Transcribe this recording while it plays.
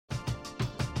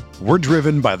We're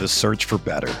driven by the search for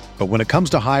better. But when it comes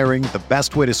to hiring, the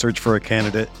best way to search for a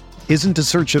candidate isn't to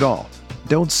search at all.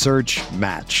 Don't search,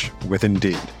 match with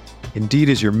Indeed. Indeed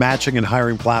is your matching and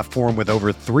hiring platform with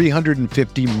over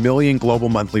 350 million global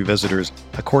monthly visitors,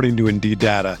 according to Indeed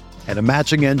data, and a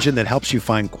matching engine that helps you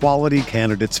find quality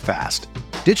candidates fast.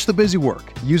 Ditch the busy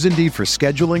work. Use Indeed for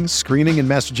scheduling, screening, and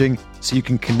messaging so you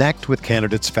can connect with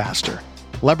candidates faster.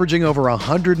 Leveraging over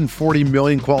 140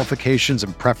 million qualifications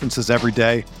and preferences every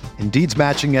day, Indeed's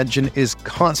matching engine is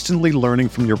constantly learning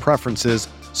from your preferences,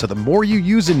 so the more you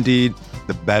use Indeed,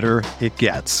 the better it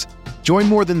gets. Join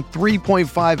more than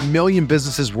 3.5 million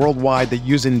businesses worldwide that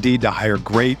use Indeed to hire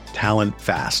great talent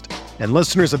fast. And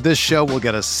listeners of this show will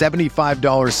get a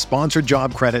 $75 sponsored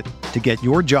job credit to get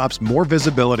your jobs more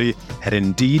visibility at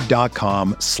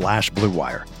Indeed.com/Blue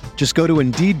Wire. Just go to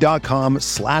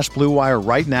Indeed.com/Blue Wire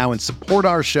right now and support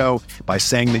our show by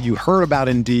saying that you heard about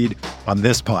Indeed on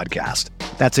this podcast.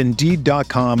 That's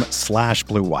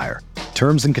Indeed.com/Blue Wire.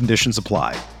 Terms and conditions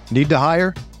apply. Need to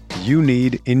hire? You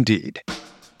need Indeed.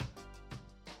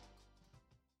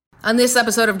 On this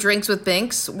episode of Drinks with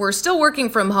Binks, we're still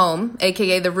working from home,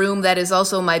 aka the room that is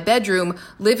also my bedroom,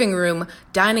 living room,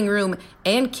 dining room,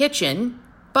 and kitchen.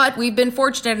 But we've been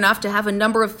fortunate enough to have a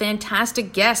number of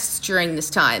fantastic guests during this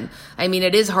time. I mean,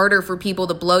 it is harder for people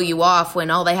to blow you off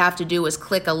when all they have to do is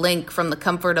click a link from the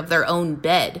comfort of their own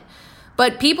bed.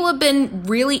 But people have been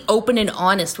really open and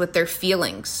honest with their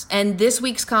feelings, and this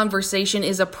week's conversation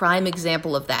is a prime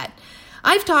example of that.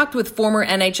 I've talked with former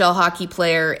NHL hockey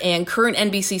player and current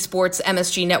NBC Sports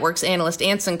MSG Networks analyst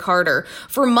Anson Carter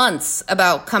for months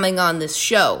about coming on this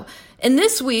show. And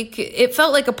this week, it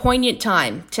felt like a poignant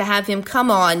time to have him come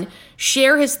on,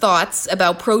 share his thoughts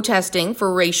about protesting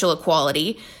for racial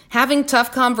equality, having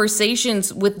tough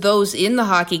conversations with those in the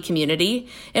hockey community,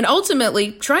 and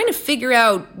ultimately trying to figure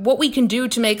out what we can do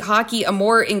to make hockey a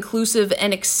more inclusive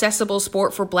and accessible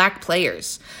sport for Black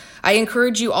players. I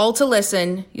encourage you all to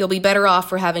listen. You'll be better off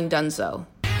for having done so.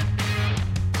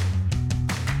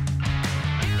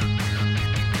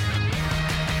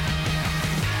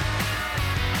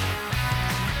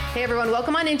 Hey everyone,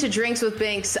 welcome on into Drinks with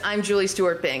Binks. I'm Julie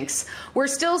Stewart Binks. We're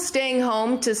still staying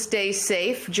home to stay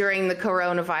safe during the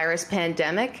coronavirus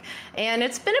pandemic, and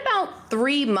it's been about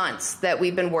 3 months that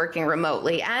we've been working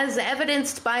remotely, as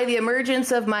evidenced by the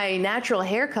emergence of my natural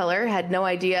hair color. Had no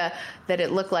idea that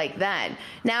it looked like that.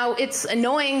 Now, it's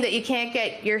annoying that you can't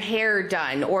get your hair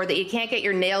done or that you can't get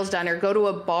your nails done or go to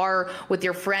a bar with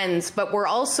your friends, but we're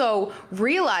also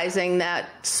realizing that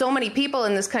so many people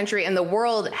in this country and the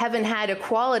world haven't had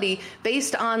equality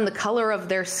based on the color of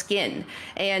their skin.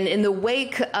 And in the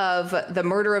wake of the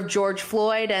murder of George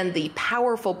Floyd and the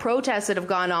powerful protests that have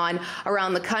gone on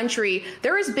around the country,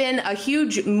 there has been a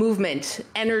huge movement,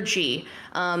 energy,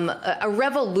 a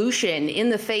revolution in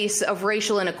the face of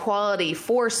racial inequality,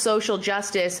 for social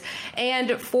justice,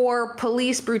 and for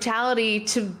police brutality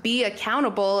to be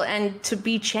accountable and to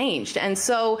be changed. And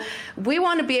so we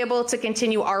want to be able to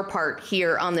continue our part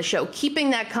here on the show, keeping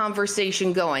that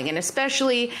conversation going. And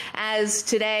especially as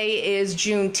today is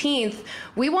Juneteenth,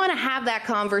 we want to have that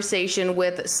conversation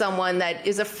with someone that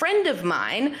is a friend of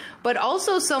mine, but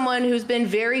also someone who's been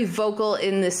very vocal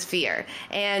in this sphere.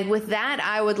 And with that,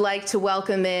 I would like to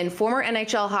welcome in former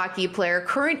NHL hockey player,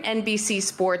 current NBC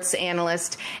Sports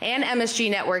analyst, and MSG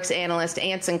Networks analyst,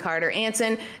 Anson Carter.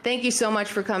 Anson, thank you so much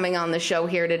for coming on the show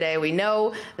here today. We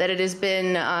know that it has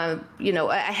been, a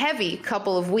heavy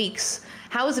couple of weeks.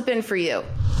 How has it been for you?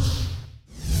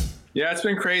 Yeah, it's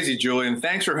been crazy, Julian.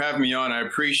 Thanks for having me on. I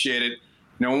appreciate it.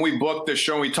 You know, when we booked this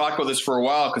show, we talked about this for a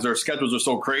while because our schedules are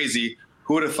so crazy.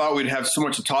 Who would have thought we'd have so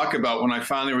much to talk about when I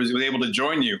finally was able to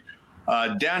join you?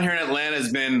 Down here in Atlanta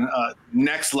has been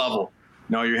next level.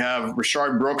 You know, you have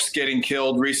Rayshard Brooks getting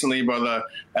killed recently by the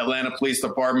Atlanta Police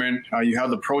Department. You have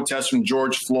the protests from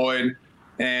George Floyd.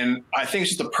 And I think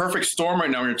it's just a perfect storm right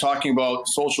now when you're talking about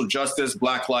social justice,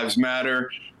 Black Lives Matter,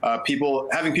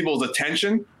 having people's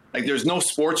attention. Like, there's no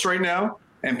sports right now,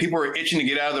 and people are itching to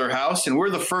get out of their house. And we're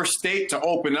the first state to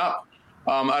open up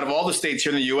out of all the states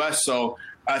here in the U.S. So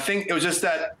I think it was just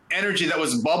that energy that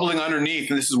was bubbling underneath.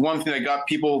 And this is one thing that got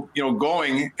people,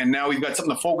 going. And now we've got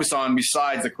something to focus on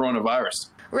besides the coronavirus.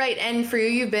 Right. And for you,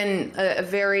 you've been a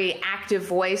very active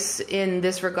voice in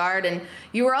this regard. And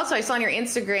you were also, I saw on your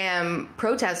Instagram,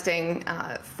 protesting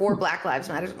for Black Lives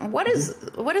Matter. What is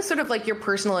sort of like your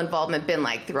personal involvement been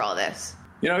like through all this?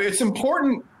 It's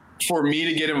important for me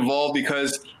to get involved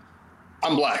because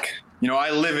I'm Black.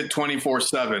 I live it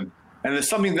 24/7. And it's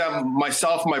something that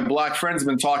myself and my Black friends have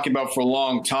been talking about for a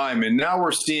long time. And now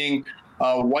we're seeing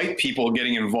white people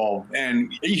getting involved.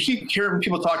 And you keep hearing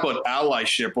people talk about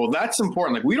allyship. Well, that's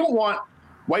important. Like, we don't want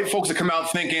white folks that come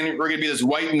out thinking we're going to be this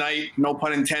white knight, no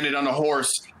pun intended, on a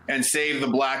horse and save the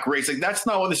black race. Like, that's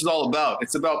not what this is all about.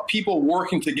 It's about people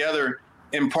working together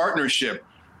in partnership.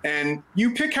 And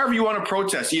you pick however you want to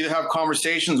protest. You either have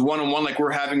conversations one-on-one like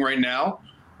we're having right now,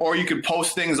 or you could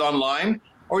post things online,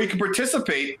 or you could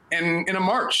participate in a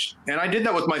march. And I did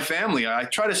that with my family. I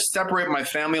try to separate my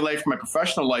family life from my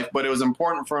professional life, but it was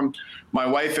important for my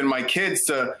wife and my kids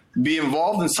to be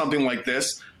involved in something like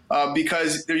this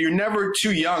because you're never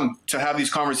too young to have these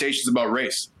conversations about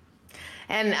race.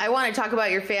 And I want to talk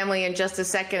about your family in just a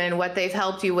second and what they've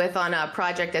helped you with on a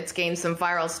project that's gained some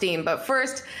viral steam. But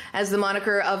first, as the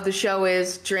moniker of the show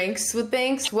is Drinks with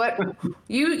Binks, what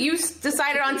you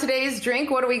decided on today's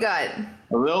drink? What do we got?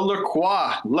 A little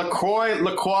LaCroix.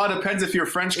 LaCroix depends if you're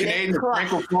French Canadian,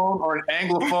 Francophone, or an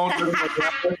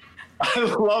Anglophone. I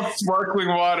love sparkling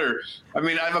water. I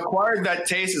mean, I've acquired that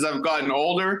taste as I've gotten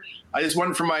older. I just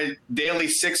went for my daily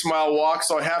 6-mile walk,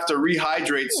 so I have to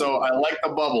rehydrate. So I like the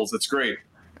bubbles. It's great.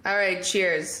 All right,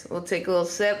 cheers. We'll take a little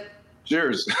sip.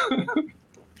 Cheers.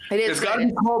 It's got to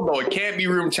be cold, though. It can't be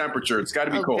room temperature. It's got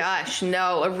to be cold. Oh, gosh,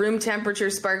 no. A room temperature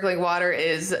sparkling water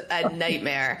is a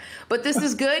nightmare. But this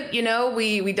is good. You know,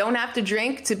 we don't have to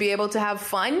drink to be able to have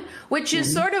fun, which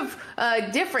is sort of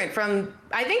different from,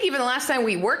 I think, even the last time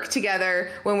we worked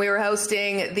together when we were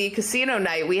hosting the casino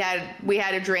night. We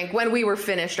had a drink when we were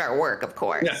finished our work, of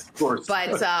course. Yes, of course.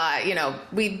 But, you know,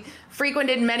 we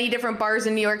frequented many different bars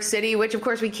in New York City, which of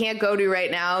course we can't go to right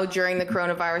now during the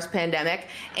coronavirus pandemic.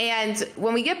 And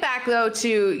when we get back, though,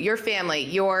 to your family,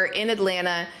 you're in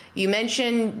Atlanta. You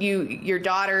mentioned your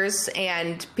daughters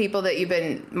and people that you've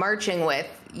been marching with.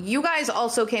 You guys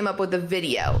also came up with a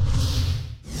video.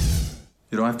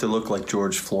 You don't have to look like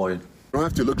George Floyd. You don't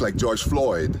have to look like George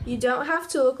Floyd. You don't have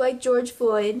to look like George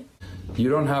Floyd. You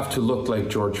don't have to look like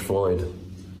George Floyd.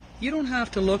 You don't have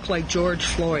to look like George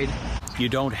Floyd. You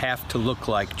don't have to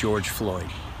look like George Floyd.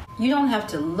 You don't have to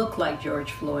look like George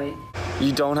Floyd.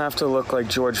 You don't have to look like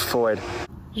George Floyd.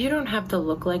 You don't have to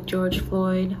look like George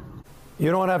Floyd.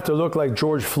 You don't have to look like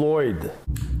George Floyd.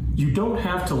 You don't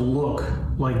have to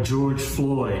look like George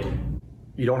Floyd.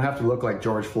 You don't have to look like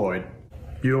George Floyd.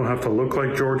 You don't have to look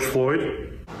like George Floyd.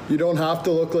 You don't have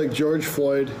to look like George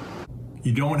Floyd.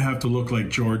 You don't have to look like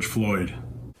George Floyd.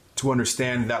 To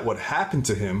understand that what happened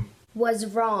to him was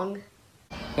wrong.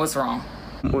 Was wrong.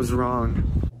 Was wrong.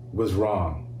 Was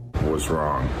wrong. Was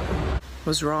wrong.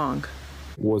 Was wrong.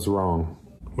 Was wrong.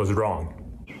 Was wrong.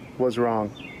 Was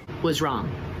wrong. Was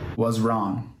wrong. Was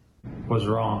wrong. Was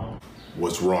wrong.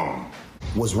 Was wrong.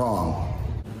 Was wrong.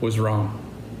 Was wrong.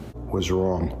 Was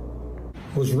wrong.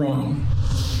 Was wrong.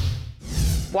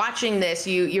 Watching this,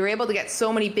 you're able to get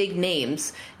so many big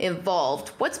names involved.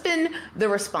 What's been the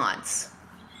response?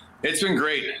 It's been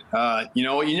great.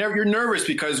 You're nervous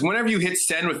because whenever you hit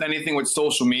send with anything with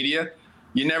social media,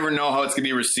 you never know how it's going to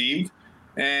be received.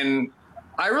 And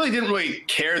I really didn't really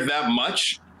care that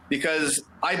much because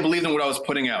I believed in what I was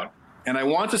putting out. And I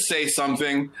want to say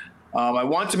something. I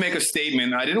want to make a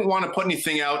statement. I didn't want to put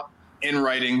anything out in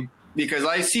writing because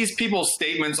I see people's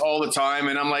statements all the time.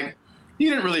 And I'm like, you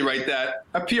didn't really write that.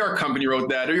 A PR company wrote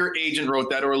that, or your agent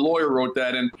wrote that, or a lawyer wrote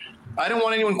that. And I don't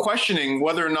want anyone questioning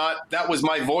whether or not that was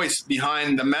my voice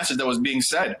behind the message that was being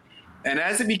said. And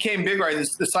as it became bigger, I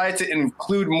decided to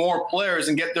include more players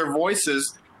and get their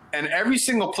voices. And every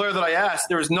single player that I asked,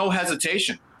 there was no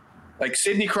hesitation. Like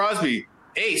Sidney Crosby,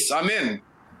 ace, I'm in.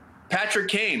 Patrick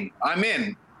Kane, I'm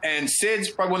in. And Sid's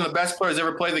probably one of the best players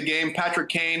ever played the game. Patrick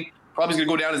Kane probably is going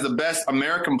to go down as the best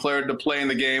American player to play in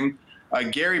the game.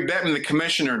 Gary Bettman, the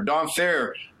commissioner, Don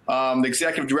Fair, the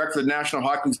executive director of the National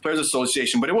Hockey Players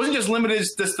Association. But it wasn't just limited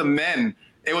to just the men.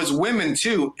 It was women,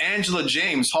 too. Angela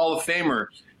James, Hall of Famer.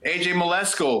 AJ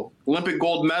Malesko, Olympic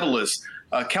gold medalist.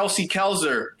 Kelsey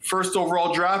Kelzer, first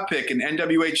overall draft pick in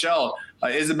NWHL,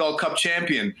 Isabel Cup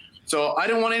champion. So I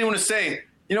didn't want anyone to say,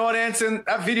 you know what, Anson,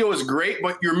 that video was great,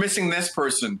 but you're missing this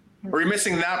person, or you're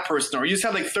missing that person, or you just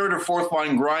have like third or fourth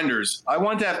line grinders. I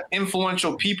want to have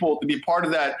influential people to be part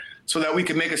of that so that we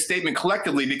can make a statement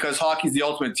collectively because hockey is the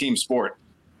ultimate team sport.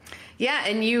 Yeah,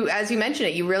 and you, as you mentioned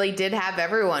it, you really did have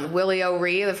everyone. Willie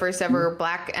O'Ree, the first ever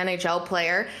Black NHL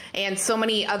player, and so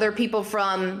many other people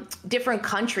from different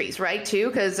countries, right, too?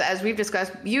 Because as we've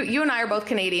discussed, you and I are both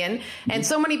Canadian, and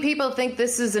so many people think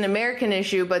this is an American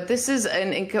issue, but this is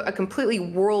a completely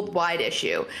worldwide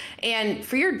issue. And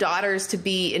for your daughters to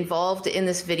be involved in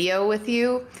this video with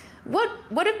you,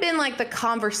 what have been like the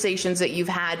conversations that you've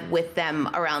had with them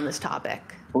around this topic?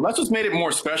 Well, that's what's made it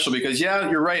more special because, yeah,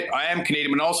 you're right. I am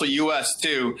Canadian, but also U.S.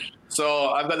 too. So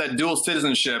I've got that dual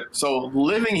citizenship. So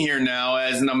living here now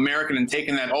as an American and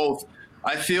taking that oath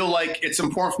I feel like it's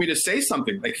important for me to say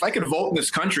something. Like if I could vote in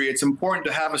this country, it's important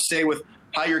to have a say with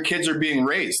how your kids are being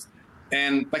raised.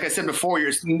 And like I said before,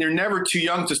 you're never too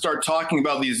young to start talking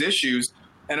about these issues.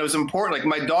 And it was important.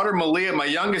 Like my daughter Malia, my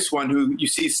youngest one, who you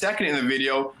see second in the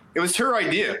video, it was her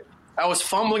idea. I was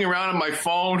fumbling around on my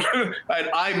phone. I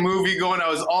had iMovie going. I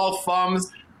was all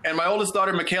thumbs. And my oldest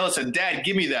daughter, Michaela, said, "Dad,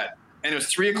 give me that." And it was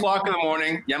 3 o'clock in the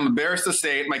morning. Yeah, I'm embarrassed to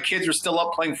say it. My kids were still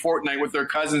up playing Fortnite with their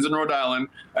cousins in Rhode Island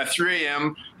at 3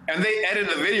 a.m. And they edited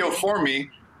the video for me.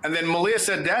 And then Malia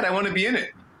said, "Dad, I want to be in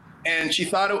it." And I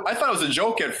thought it was a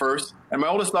joke at first. And my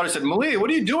oldest daughter said, "Malia,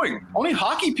 what are you doing? Only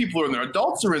hockey people are in there.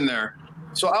 Adults are in there."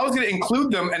 So I was going to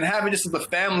include them and have it just as a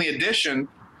family edition.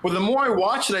 But the more I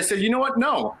watched it, I said, you know what?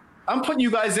 No, I'm putting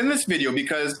you guys in this video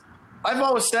because I've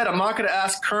always said I'm not going to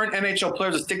ask current NHL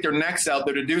players to stick their necks out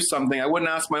there to do something I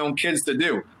wouldn't ask my own kids to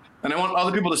do. And I want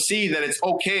other people to see that it's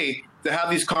okay to have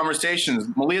these conversations.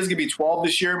 Malia's going to be 12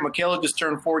 this year. Michaela just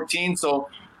turned 14. So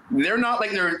they're not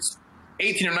like they're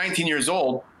 18 or 19 years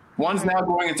old. One's now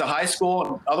going into high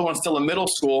school, the other one's still in middle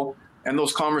school. And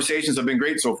those conversations have been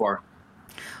great so far.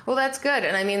 Well, that's good.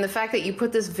 And I mean, the fact that you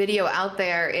put this video out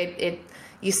there,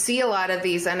 you see a lot of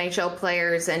these NHL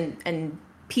players and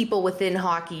people within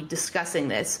hockey discussing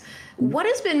this. What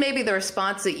has been maybe the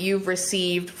response that you've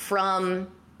received from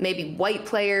maybe white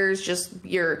players, just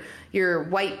your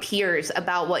white peers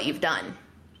about what you've done?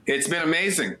 It's been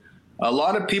amazing. A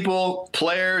lot of people,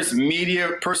 players,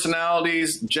 media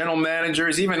personalities, general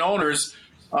managers, even owners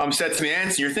said to me,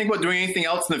 "Anson, you're thinking about doing anything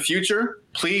else in the future?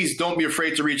 Please don't be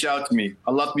afraid to reach out to me.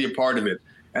 I'd love to be a part of it."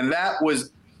 And that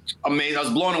was amazing. I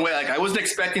was blown away. Like I wasn't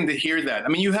expecting to hear that. I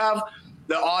mean, you have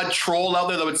the odd troll out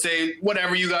there that would say,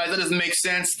 "Whatever, you guys, that doesn't make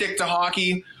sense. Stick to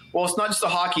hockey." Well, it's not just a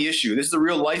hockey issue. This is a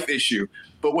real life issue.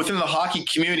 But within the hockey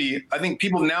community, I think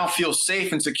people now feel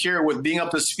safe and secure with being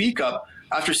able to speak up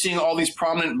after seeing all these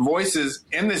prominent voices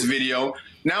in this video.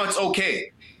 Now it's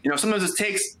okay. Sometimes it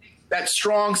takes that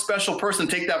strong, special person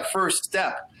to take that first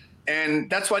step. And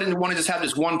that's why I didn't want to just have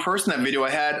this one person in that video.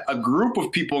 I had a group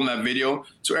of people in that video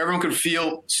so everyone could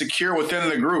feel secure within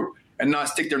the group and not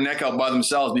stick their neck out by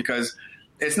themselves, because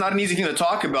it's not an easy thing to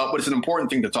talk about, but it's an important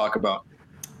thing to talk about.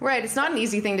 Right. It's not an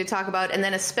easy thing to talk about. And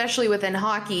then especially within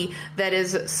hockey, that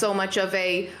is so much of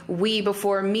a we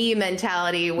before me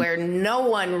mentality where no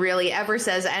one really ever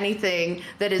says anything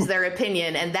that is their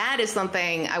opinion. And that is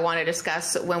something I want to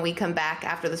discuss when we come back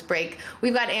after this break.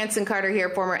 We've got Anson Carter here,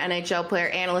 former NHL player,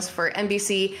 analyst for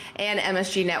NBC and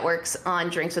MSG Networks on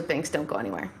Drinks with Binks. Don't go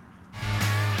anywhere.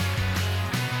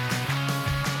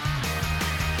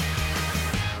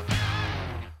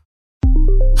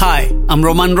 Hi, I'm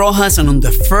Roman Rojas, and on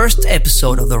the first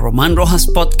episode of the Roman Rojas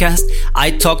podcast,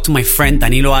 I talked to my friend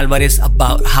Danilo Alvarez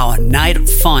about how a night of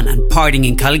fun and partying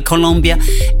in Cali, Colombia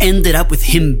ended up with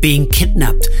him being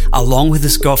kidnapped along with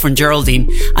his girlfriend Geraldine,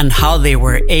 and how they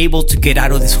were able to get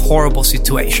out of this horrible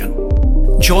situation.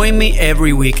 Join me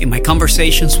every week in my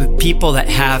conversations with people that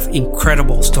have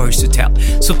incredible stories to tell.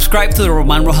 Subscribe to the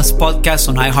Roman Rojas podcast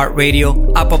on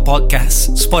iHeartRadio, Apple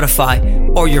Podcasts, Spotify,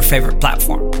 or your favorite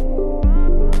platform.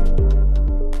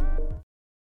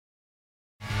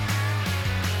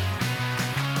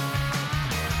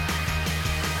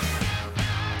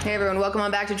 Hey everyone, welcome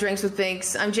on back to Drinks with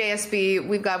Binks. I'm JSB.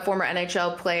 We've got former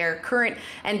NHL player, current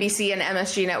NBC and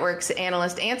MSG Networks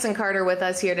analyst Anson Carter with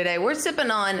us here today. We're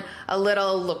sipping on a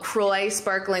little LaCroix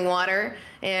sparkling water,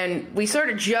 and we sort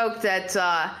of joked that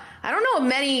I don't know if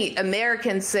many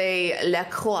Americans say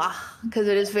LaCroix because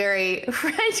it is very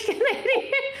French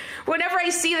Canadian. Whenever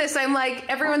I see this, I'm like,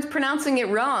 everyone's pronouncing it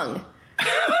wrong.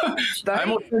 I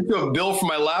almost sent you a bill for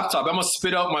my laptop. I almost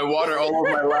spit out my water all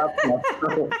over my laptop.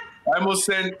 I almost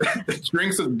sent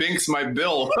Drinks with Binks my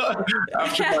bill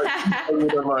after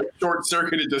my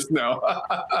short-circuited just now.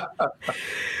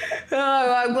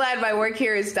 Oh, I'm glad my work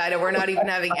here is done and we're not even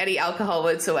having any alcohol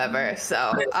whatsoever.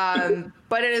 So,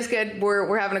 but it is good.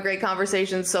 We're having a great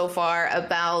conversation so far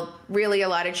about really a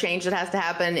lot of change that has to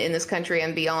happen in this country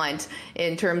and beyond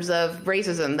in terms of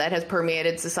racism that has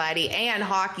permeated society, and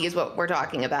hockey is what we're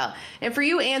talking about. And for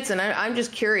you, Anson, I'm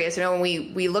just curious, when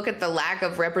we look at the lack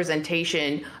of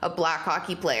representation of black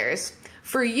hockey players,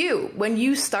 for you, when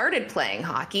you started playing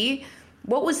hockey,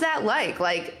 what was that like?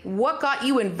 Like, what got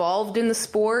you involved in the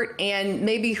sport, and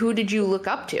maybe who did you look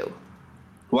up to?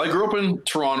 Well, I grew up in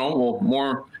Toronto, well,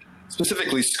 more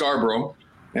specifically Scarborough.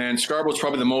 And Scarborough is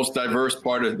probably the most diverse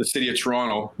part of the city of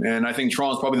Toronto. And I think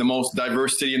Toronto is probably the most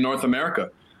diverse city in North America,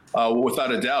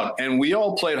 without a doubt. And we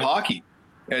all played hockey.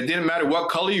 It didn't matter what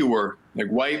color you were, like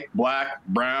white, black,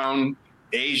 brown,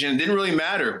 Asian. It didn't really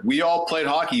matter. We all played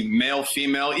hockey, male,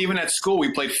 female. Even at school,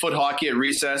 we played foot hockey at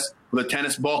recess with a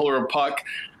tennis ball or a puck.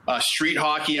 street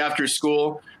hockey after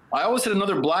school. I always had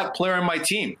another black player on my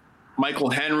team. Michael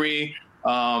Henry.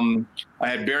 I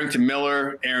had Barrington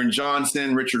Miller, Aaron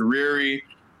Johnson, Richard Reary.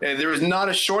 And there was not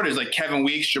a shortage, like Kevin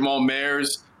Weeks, Jamal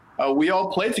Mayers. We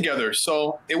all played together.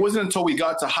 So it wasn't until we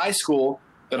got to high school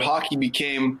that hockey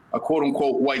became a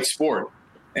quote-unquote white sport.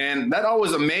 And that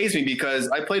always amazed me because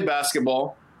I played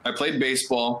basketball, I played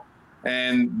baseball,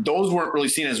 and those weren't really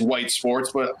seen as white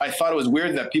sports. But I thought it was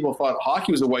weird that people thought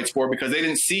hockey was a white sport because they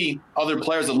didn't see other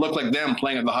players that looked like them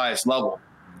playing at the highest level.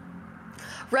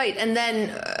 Right. And then,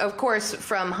 of course,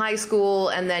 from high school,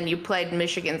 and then you played in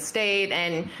Michigan State,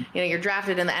 and you're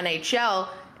drafted in the NHL.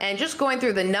 And just going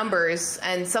through the numbers,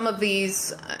 and some of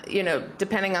these,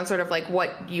 depending on sort of like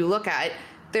what you look at,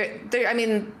 I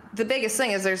mean, the biggest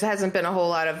thing is there hasn't been a whole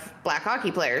lot of black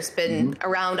hockey players. Been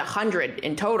around 100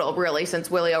 in total, really,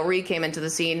 since Willie O'Ree came into the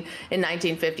scene in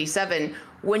 1957.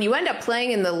 When you end up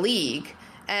playing in the league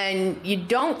and you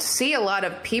don't see a lot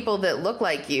of people that look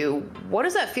like you, what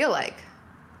does that feel like?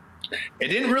 It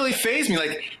didn't really faze me.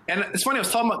 And it's funny, I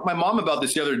was talking to my mom about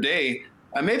this the other day.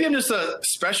 Maybe I'm just a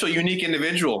special, unique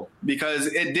individual because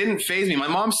it didn't faze me. My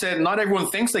mom said, not everyone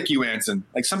thinks like you, Anson.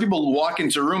 Like some people walk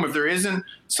into a room, if there isn't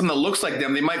someone that looks like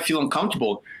them, they might feel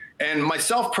uncomfortable. And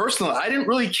myself personally, I didn't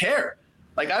really care.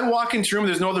 Like I'd walk into a room,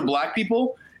 there's no other black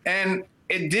people, and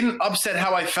it didn't upset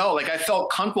how I felt. Like I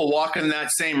felt comfortable walking in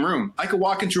that same room. I could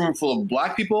walk into a room full of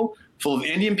black people, full of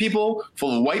Indian people,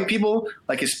 full of white people,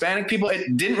 like Hispanic people.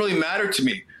 It didn't really matter to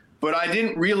me. But I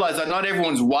didn't realize that not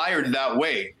everyone's wired that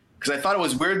way. Because I thought it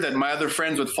was weird that my other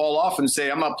friends would fall off and say,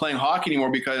 I'm not playing hockey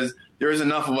anymore because there is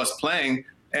enough of us playing.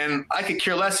 And I could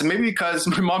care less. And maybe because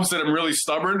my mom said I'm really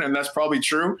stubborn, and that's probably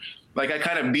true. Like I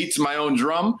kind of beat to my own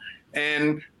drum.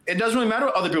 And it doesn't really matter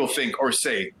what other people think or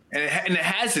say. And it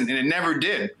hasn't, and it never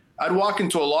did. I'd walk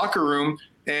into a locker room,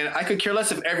 and I could care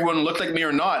less if everyone looked like me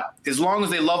or not. As long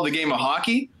as they love the game of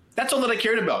hockey, that's all that I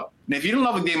cared about. And if you didn't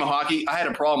love the game of hockey, I had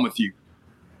a problem with you.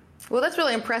 Well, that's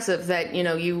really impressive that,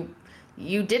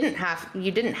 you didn't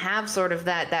have sort of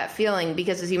that feeling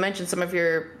because, as you mentioned, some of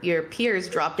your peers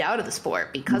dropped out of the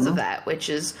sport because of that, which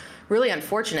is really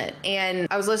unfortunate. And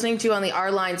I was listening to you on the Our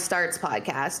Line Starts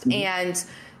podcast, and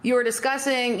you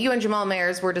and Jamal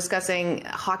Mayers were discussing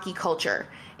hockey culture.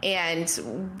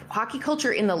 And hockey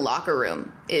culture in the locker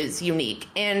room is unique.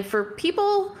 And for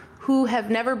people who have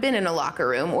never been in a locker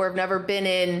room or have never been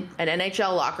in an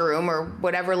NHL locker room or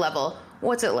whatever level,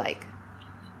 what's it like?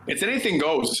 It's anything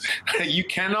goes. You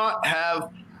cannot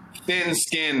have thin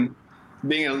skin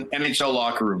being in an NHL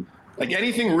locker room. Like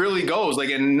anything really goes.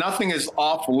 And nothing is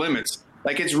off limits.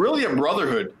 Like it's really a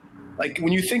brotherhood. Like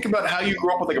when you think about how you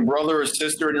grew up with like a brother or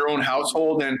sister in your own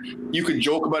household, and you could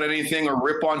joke about anything or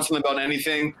rip on something about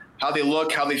anything, how they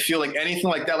look, how they feel, like anything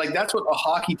like that. Like that's what a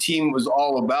hockey team was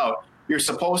all about. You're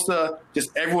supposed to just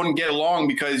everyone get along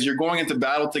because you're going into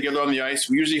battle together on the ice.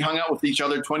 We usually hung out with each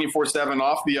other 24/7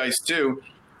 off the ice too.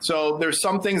 So there's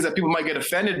some things that people might get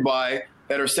offended by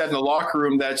that are said in the locker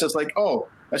room that's just like, oh,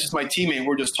 that's just my teammate.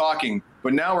 We're just talking.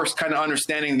 But now we're kind of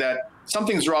understanding that some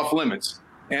things are off limits.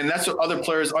 And that's what other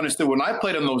players understood when I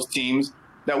played on those teams,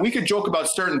 that we could joke about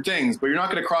certain things, but you're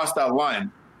not going to cross that line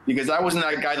because I wasn't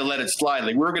that guy to let it slide.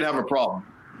 Like we're going to have a problem.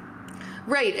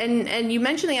 Right. And you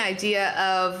mentioned the idea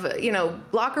of,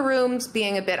 locker rooms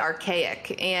being a bit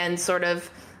archaic and sort of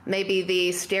maybe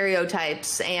the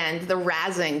stereotypes and the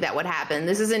razzing that would happen.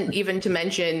 This isn't even to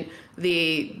mention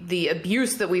the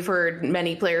abuse that we've heard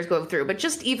many players go through, but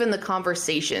just even the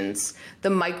conversations, the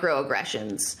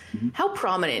microaggressions. How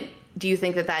prominent do you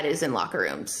think that is in locker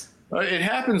rooms? It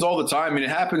happens all the time. It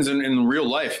happens in real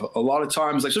life. A lot of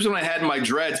times, especially when I had my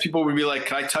dreads, people would be like,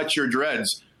 can I touch your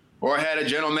dreads? Or I had a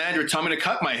general manager tell me to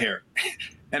cut my hair.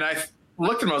 And I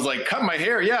looked at him, I was like, cut my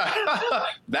hair? Yeah,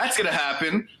 that's going to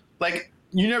happen. Like,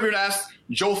 you never asked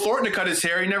Joe Thornton to cut his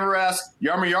hair. You never asked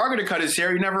Jaromir Jagr to cut his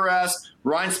hair. You never asked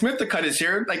Ryan Smith to cut his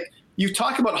hair. Like, you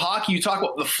talk about hockey, you talk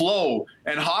about the flow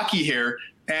and hockey hair,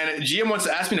 and GM wants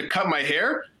to ask me to cut my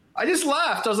hair. I just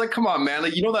laughed. I was like, come on, man.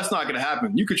 Like, that's not going to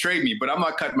happen. You could trade me, but I'm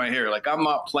not cutting my hair. Like, I'm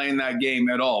not playing that game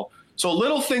at all. So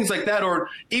little things like that, or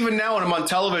even now when I'm on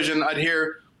television, I'd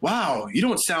hear, wow, you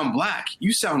don't sound black.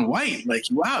 You sound white. Like,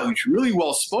 wow, you're really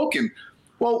well-spoken.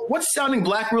 Well, what's sounding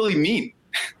black really mean?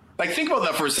 Like, think about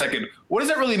that for a second. What does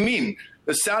that really mean?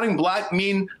 Does sounding black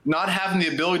mean not having the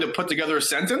ability to put together a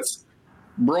sentence?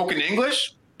 Broken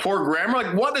English? Poor grammar?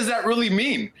 Like, what does that really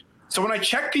mean? So when I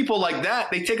check people like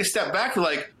that, they take a step back. They're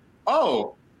like,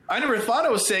 oh, I never thought I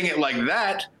was saying it like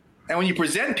that. And when you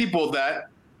present people with that,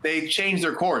 they change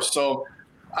their course. So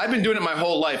I've been doing it my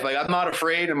whole life. Like, I'm not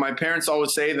afraid. And my parents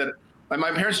always say that, like,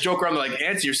 my parents joke around, they're like,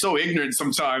 Anson, you're so ignorant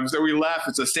sometimes, that we laugh.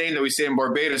 It's a saying that we say in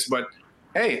Barbados, but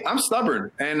hey, I'm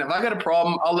stubborn. And if I got a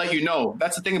problem, I'll let you know.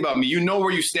 That's the thing about me. You know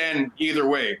where you stand either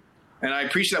way. And I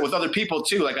appreciate that with other people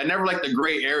too. Like, I never like the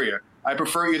gray area. I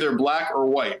prefer either black or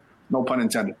white. No pun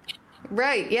intended.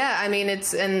 Right. Yeah. I mean,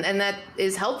 it's, and that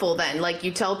is helpful then. Like,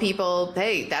 you tell people,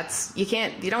 hey,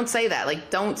 you don't say that. Like,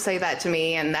 don't say that to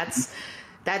me. And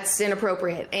that's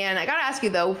inappropriate. And I got to ask you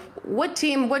though, what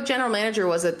general manager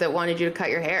was it that wanted you to cut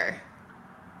your hair?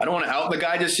 I don't want to out the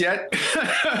guy just yet.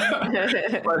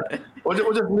 But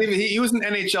we'll just leave it. He was an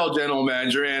NHL general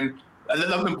manager. And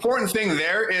the important thing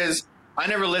there is I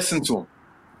never listened to him.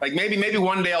 Like, maybe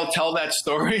one day I'll tell that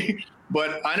story,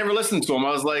 but I never listened to him.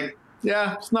 I was like,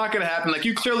 yeah, it's not going to happen. Like,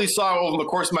 you clearly saw over the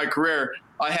course of my career,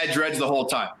 I had dreads the whole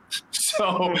time.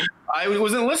 So I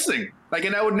wasn't listening. Like,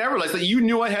 and I would never like, you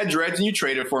knew I had dreads and you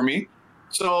traded for me.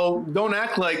 So don't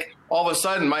act like all of a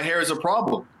sudden my hair is a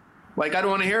problem. Like, I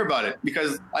don't want to hear about it,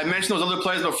 because I mentioned those other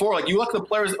players before. Like, you look at the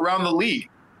players around the league,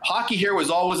 hockey hair was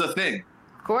always a thing.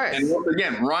 Of course. And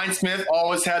again, Ryan Smith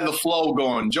always had the flow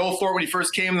going. Joe Thornton, when he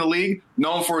first came in the league,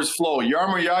 known for his flow.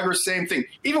 Jaromir Jagr, same thing.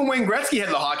 Even Wayne Gretzky had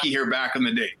the hockey hair back in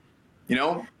the day. You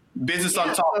know, business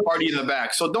on top, party in the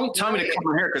back. So don't tell me to cut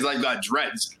my hair because I've got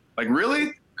dreads. Like,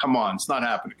 really? Come on, it's not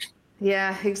happening.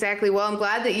 Yeah, exactly. Well, I'm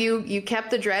glad that you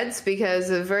kept the dreads, because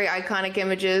of very iconic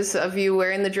images of you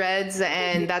wearing the dreads,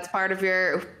 and that's part of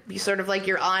your sort of like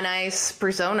your on ice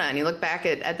persona. And you look back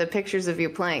at the pictures of you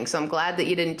playing. So I'm glad that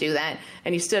you didn't do that,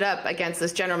 and you stood up against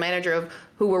this general manager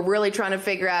who were really trying to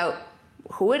figure out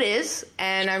who it is,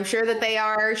 and I'm sure that they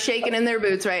are shaking in their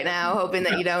boots right now, hoping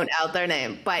that you don't out their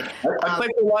name. But I played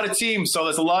for a lot of teams, so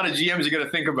there's a lot of GMs you got to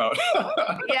think about.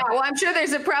 Yeah, well, I'm sure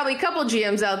there's probably a couple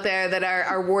GMs out there that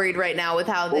are worried right now with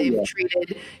how they've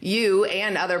treated you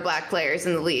and other black players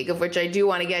in the league, of which I do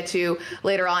want to get to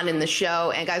later on in the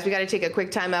show. And guys, we got to take a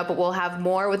quick time out, but we'll have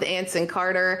more with Anson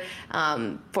Carter,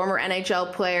 former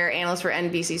NHL player, analyst for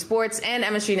NBC Sports and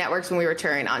MSG Networks, when we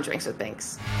return on Drinks with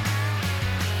Binks.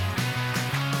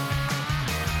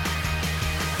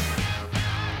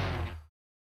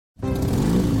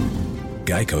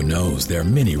 Geico knows there are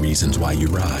many reasons why you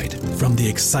ride. From the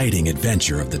exciting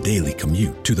adventure of the daily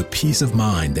commute to the peace of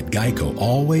mind that Geico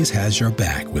always has your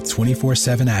back with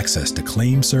 24/7 access to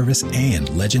claim service and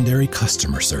legendary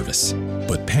customer service.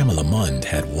 But Pamela Mund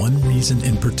had one reason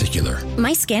in particular.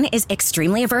 My skin is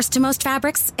extremely averse to most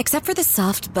fabrics, except for the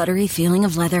soft, buttery feeling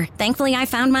of leather. Thankfully, I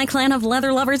found my clan of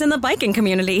leather lovers in the biking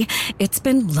community. It's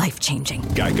been life-changing.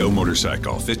 Geico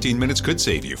Motorcycle. 15 minutes could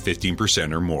save you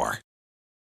 15% or more.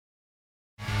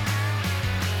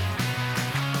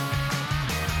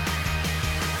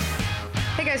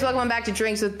 Hey guys, welcome back to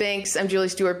Drinks with Binks. I'm Julie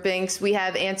Stewart-Binks. We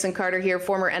have Anson Carter here,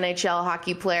 former NHL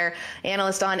hockey player,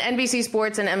 analyst on NBC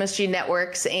Sports and MSG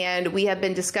Networks, and we have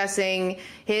been discussing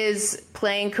his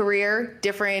playing career,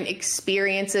 different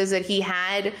experiences that he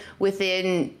had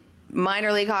within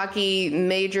minor league hockey,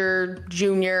 major,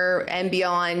 junior, and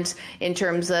beyond in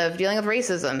terms of dealing with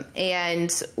racism.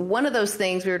 And one of those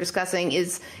things we were discussing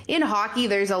is, in hockey,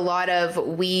 there's a lot of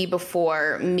we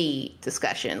before me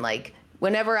discussion. Like,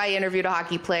 whenever I interviewed a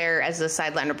hockey player as a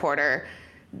sideline reporter,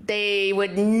 they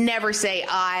would never say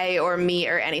I or me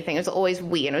or anything. It was always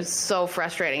we, and it was so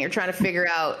frustrating. You're trying to figure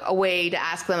out a way to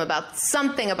ask them about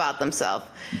something about themselves.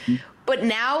 Mm-hmm. But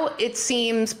now it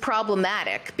seems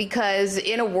problematic, because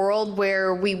in a world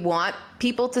where we want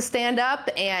people to stand up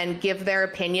and give their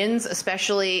opinions,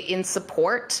 especially in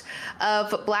support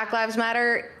of Black Lives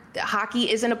Matter,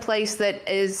 hockey isn't a place that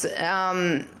is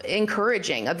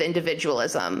encouraging of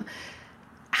individualism.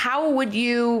 How would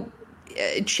you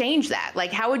change that?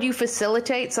 Like, how would you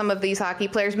facilitate some of these hockey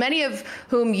players, many of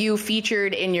whom you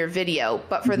featured in your video,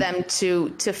 but for them to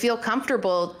feel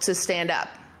comfortable to stand up?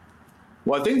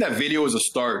 Well, I think that video was a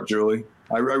start, Julie.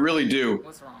 I really do.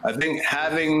 I think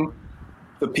having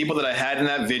the people that I had in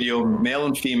that video, male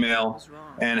and female,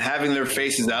 and having their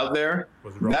faces out there,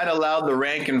 that allowed the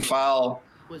rank and file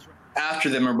after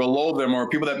them or below them, or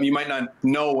people that you might not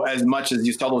know as much as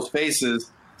you saw those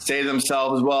faces, say to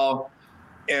themselves, well,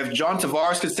 if John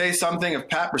Tavares could say something, if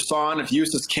Pat Brisson, if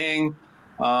Eustace King,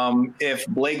 if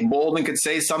Blake Bolden could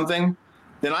say something,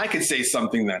 then I could say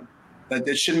something then. That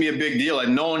it shouldn't be a big deal.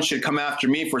 And no one should come after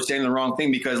me for saying the wrong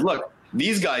thing, because, look,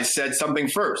 these guys said something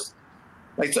first.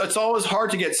 Like, so it's always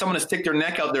hard to get someone to stick their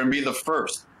neck out there and be the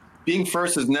first. Being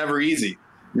first is never easy.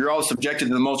 You're always subjected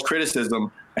to the most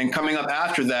criticism. And coming up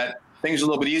after that, things are a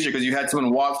little bit easier because you had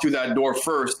someone walk through that door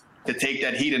first to take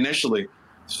that heat initially.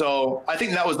 So I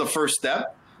think that was the first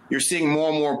step. You're seeing more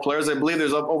and more players. I believe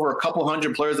there's over a couple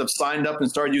hundred players that have signed up and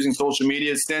started using social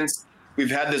media since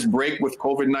we've had this break with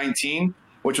COVID-19,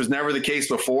 which was never the case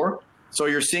before. So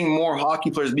you're seeing more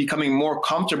hockey players becoming more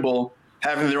comfortable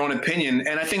having their own opinion.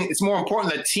 And I think it's more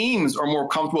important that teams are more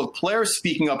comfortable with players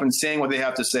speaking up and saying what they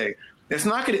have to say. It's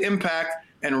not going to impact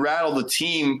and rattle the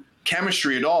team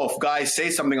chemistry at all if guys say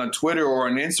something on Twitter or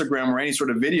on Instagram or any sort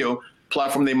of video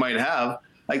platform they might have.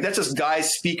 Like, that's just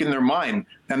guys speaking their mind.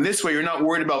 And this way, you're not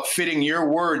worried about fitting your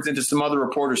words into some other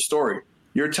reporter's story.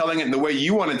 You're telling it the way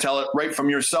you want to tell it, right from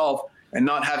yourself, and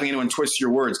not having anyone twist your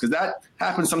words, because that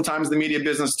happens sometimes in the media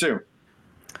business too.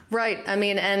 Right. I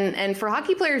mean, and for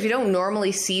hockey players, you don't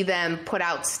normally see them put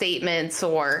out statements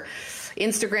or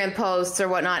Instagram posts or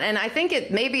whatnot. And I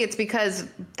think maybe it's because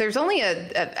there's only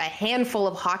a handful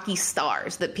of hockey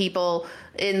stars that people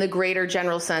in the greater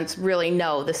general sense really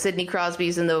know, the Sidney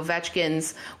Crosbys and the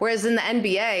Ovechkins. Whereas in the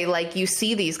NBA, like, you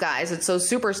see these guys, it's so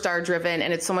superstar driven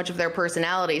and it's so much of their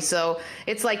personality. So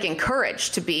it's like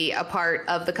encouraged to be a part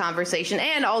of the conversation.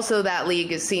 And also that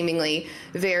league is seemingly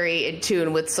very in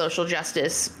tune with social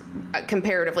justice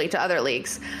comparatively to other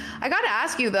leagues. I got to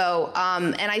ask you, though,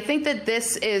 and I think that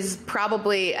this is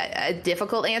probably a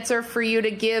difficult answer for you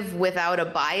to give without a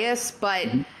bias, but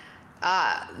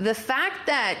the fact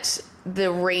that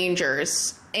the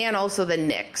Rangers and also the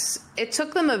Knicks, it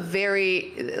took them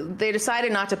they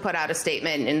decided not to put out a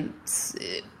statement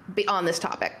on this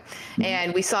topic.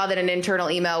 And we saw that an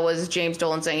internal email was James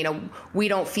Dolan saying, we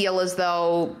don't feel as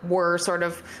though we're sort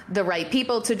of the right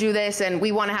people to do this, and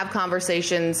we want to have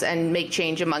conversations and make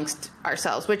change amongst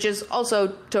ourselves, which is also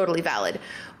totally valid.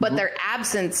 But their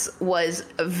absence was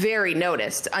very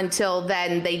noticed until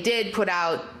then. They did put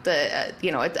out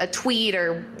a tweet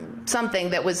or something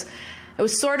that was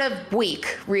sort of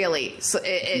weak, really,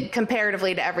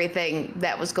 comparatively to everything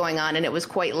that was going on, and it was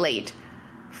quite late.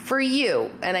 For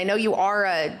you, and I know you are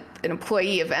an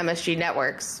employee of MSG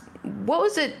Networks,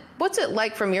 what's it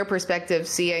like from your perspective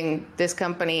seeing this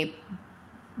company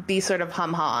be sort of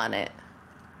hum-ha on it?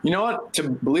 You know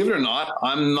what? Believe it or not,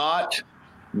 I'm not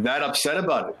that upset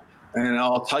about it. And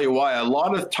I'll tell you why. A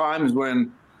lot of times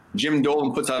when Jim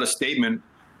Dolan puts out a statement,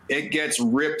 it gets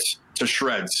ripped to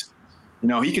shreds.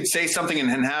 He could say something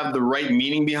and have the right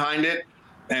meaning behind it,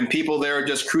 and people there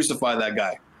just crucify that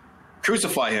guy.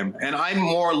 Crucify him. And I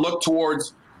more look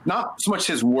towards not so much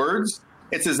his words,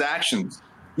 it's his actions.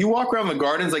 You walk around the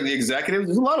Gardens like the executives,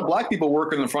 there's a lot of black people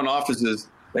working in the front offices,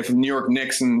 like from New York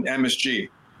Knicks and MSG.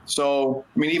 So,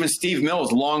 I mean, even Steve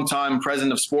Mills, longtime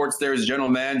president of sports there, is general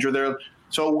manager there.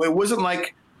 So it wasn't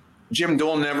like Jim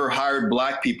Dolan never hired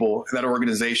black people in that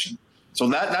organization. So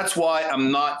that's why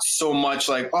I'm not so much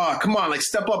like, oh, come on, like,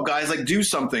 step up, guys, like, do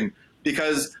something.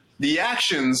 Because the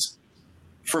actions,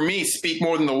 for me, speak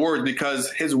more than the words,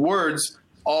 because his words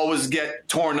always get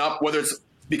torn up, whether it's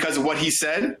because of what he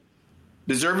said,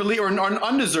 deservedly or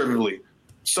undeservedly.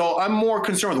 So I'm more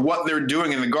concerned with what they're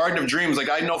doing in the Garden of Dreams. Like,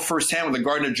 I know firsthand what the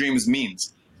Garden of Dreams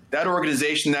means. That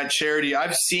organization, that charity,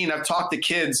 I've talked to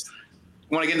kids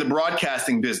when I get into the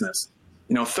broadcasting business.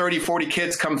 30, 40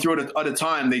 kids come through at a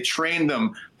time. They train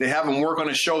them. They have them work on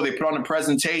a show. They put on a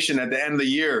presentation at the end of the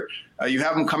year. You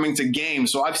have them coming to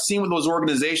games. So I've seen with those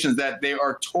organizations that they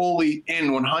are totally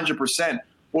in 100%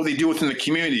 what they do within the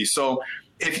community. So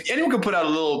if anyone could put out a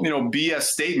little, BS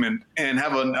statement and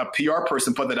have a PR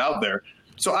person put that out there.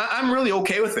 So I'm really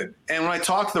okay with it. And when I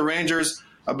talked to the Rangers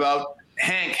about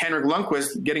Henrik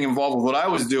Lundqvist getting involved with what I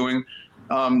was doing,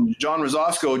 John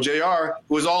Rosasco, JR,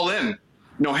 was all in.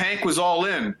 Hank was all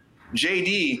in.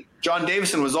 JD, John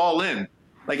Davison, was all in.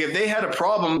 Like, if they had a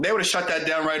problem, they would have shut that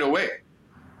down right away.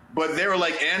 But they were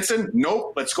like, Anson,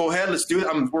 nope, let's go ahead, let's do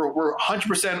it. We're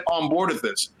 100% on board with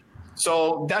this.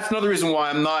 So that's another reason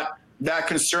why I'm not that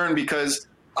concerned, because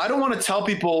I don't want to tell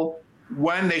people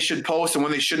when they should post and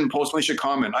when they shouldn't post, when they should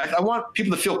comment. I want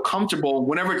people to feel comfortable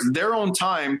whenever it's their own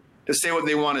time to say what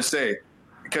they want to say,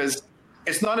 because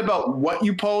it's not about what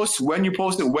you post, when you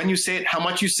post it, when you say it, how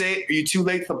much you say it. Are you too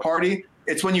late to the party?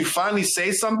 It's when you finally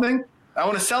say something. I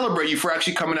want to celebrate you for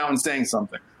actually coming out and saying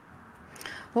something.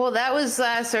 Well, that was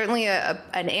certainly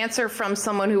an answer from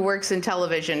someone who works in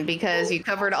television, because you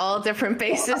covered all different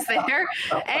bases there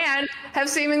and have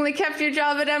seemingly kept your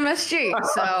job at MSG.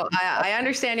 So I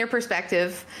understand your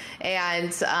perspective,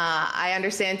 and I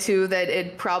understand, too, that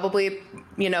it probably,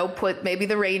 put maybe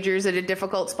the Rangers at a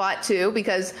difficult spot, too,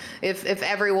 because if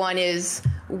everyone is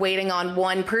waiting on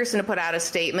one person to put out a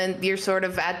statement, you're sort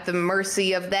of at the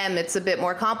mercy of them. It's a bit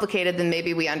more complicated than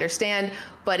maybe we understand.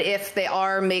 But if they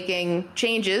are making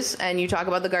changes, and you talk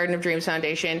about the Garden of Dreams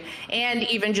Foundation, and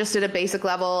even just at a basic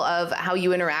level of how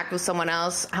you interact with someone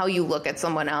else, how you look at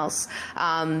someone else,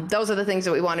 those are the things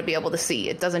that we want to be able to see.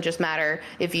 It doesn't just matter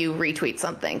if you retweet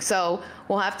something. So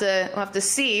we'll have to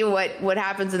see what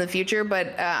happens in the future.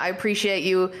 But I appreciate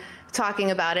you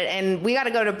talking about it. And we got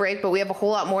to go to break, but we have a whole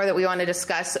lot more that we want to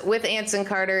discuss with Anson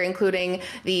Carter, including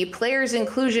the Players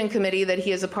Inclusion Committee that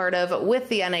he is a part of with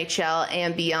the NHL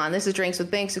and beyond. This is Drinks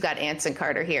with Binks. We've got Anson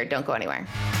Carter here. Don't go anywhere.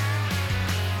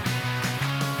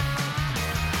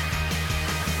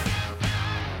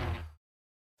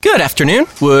 Good afternoon.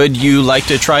 Would you like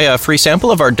to try a free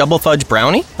sample of our double fudge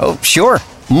brownie? Oh, sure.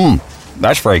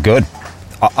 That's very good.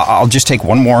 I'll just take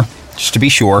one more, just to be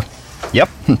sure. Yep,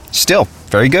 still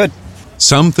very good.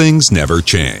 Some things never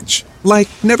change, like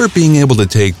never being able to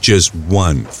take just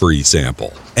one free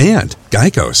sample. And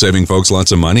Geico saving folks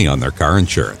lots of money on their car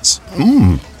insurance.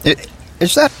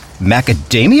 Is that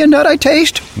macadamia nut I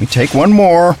taste? Let me take one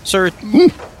more. Sir?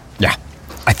 Yeah,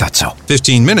 I thought so.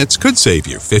 15 minutes could save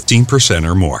you 15%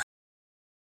 or more.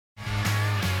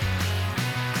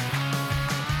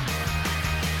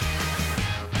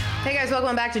 Hey guys,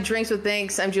 welcome back to Drinks with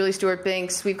Binks. I'm Julie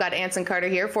Stewart-Binks. We've got Anson Carter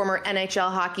here, former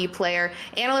NHL hockey player,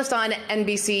 analyst on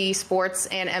NBC Sports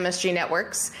and MSG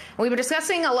Networks. And we've been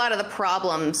discussing a lot of the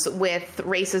problems with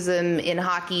racism in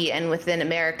hockey and within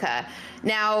America.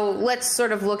 Now, let's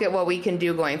sort of look at what we can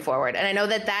do going forward. And I know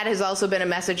that that has also been a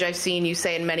message I've seen you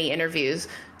say in many interviews.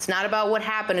 It's not about what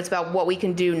happened, it's about what we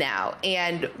can do now.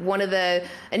 And one of the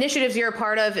initiatives you're a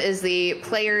part of is the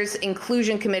Players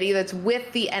Inclusion Committee that's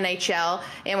with the NHL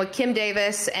and with Kim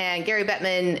Davis and Gary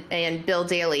Bettman and Bill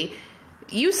Daly.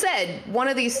 You said one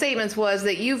of these statements was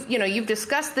that you've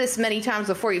discussed this many times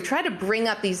before. You've tried to bring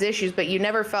up these issues, but you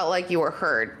never felt like you were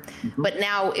heard. Mm-hmm. But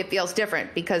now it feels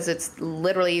different because it's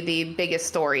literally the biggest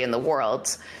story in the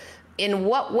world. In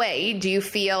what way do you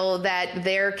feel that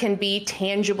there can be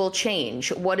tangible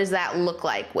change? What does that look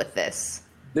like with this?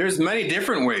 There's many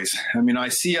different ways. I mean, I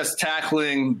see us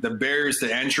tackling the barriers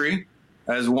to entry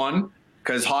as one,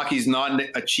 because hockey's not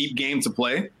a cheap game to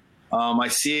play. I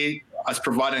see us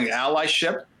providing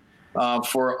allyship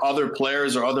for other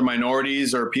players or other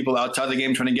minorities or people outside the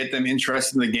game, trying to get them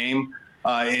interested in the game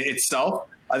itself.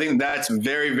 I think that's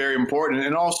very, very important.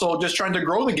 And also just trying to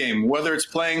grow the game, whether it's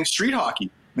playing street hockey.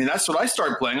 I mean, that's what I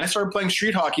started playing. I started playing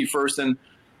street hockey first, and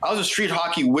I was a street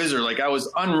hockey wizard. Like, I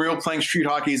was unreal playing street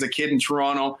hockey as a kid in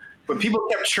Toronto. But people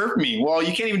kept chirping me, well,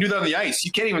 you can't even do that on the ice.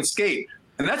 You can't even skate.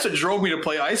 And that's what drove me to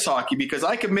play ice hockey, because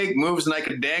I could make moves and I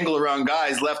could dangle around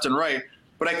guys left and right,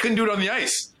 but I couldn't do it on the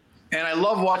ice. And I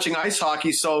love watching ice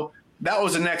hockey, so that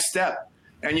was the next step.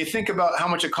 And you think about how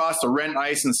much it costs to rent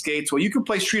ice and skates. Well, you could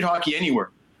play street hockey anywhere.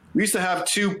 We used to have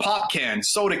 2 pop cans,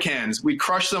 soda cans. We'd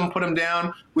crush them, put them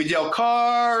down. We'd yell,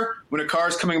 car. When a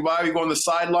car's coming by, we'd go on the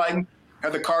sideline,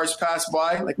 have the cars pass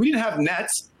by. Like, we didn't have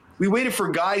nets. We waited for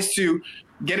guys to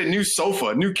get a new sofa,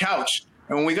 a new couch.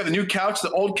 And when we got the new couch,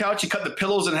 the old couch, you cut the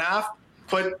pillows in half,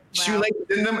 put shoelaces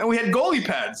in them, and we had goalie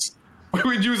pads. We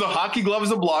would use a hockey glove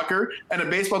as a blocker and a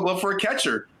baseball glove for a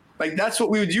catcher. Like, that's what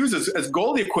we would use as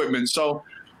goalie equipment. So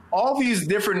all these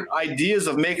different ideas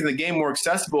of making the game more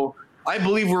accessible, I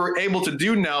believe we're able to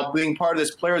do now, being part of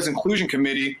this Players Inclusion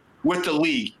Committee with the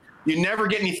league. You never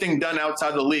get anything done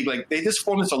outside the league. Like, they just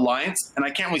formed this alliance, and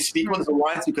I can't really speak about this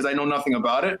alliance because I know nothing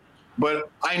about it. But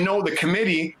I know the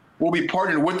committee will be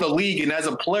partnered with the league. And as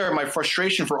a player, my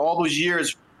frustration for all those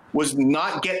years was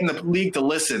not getting the league to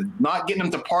listen, not getting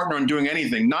them to partner on doing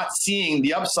anything, not seeing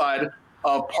the upside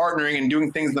of partnering and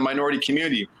doing things in the minority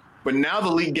community. But now the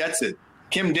league gets it.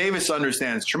 Kim Davis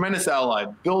understands, tremendous ally.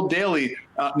 Bill Daly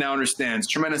now understands,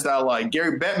 tremendous ally.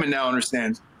 Gary Bettman now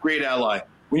understands, great ally.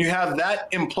 When you have that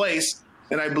in place,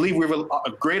 then I believe we have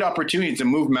a great opportunity to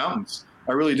move mountains.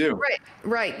 I really do.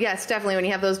 Right. Yes, definitely. When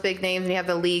you have those big names and you have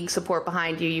the league support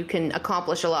behind you, you can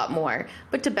accomplish a lot more.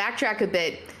 But to backtrack a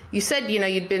bit, you said,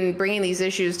 you'd been bringing these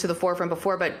issues to the forefront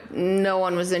before, but no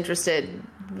one was interested.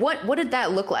 What did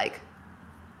that look like?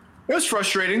 It was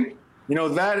frustrating.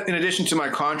 That in addition to my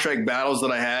contract battles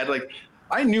that I had, like,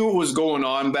 I knew what was going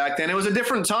on back then. It was a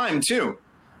different time too.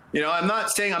 I'm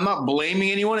not blaming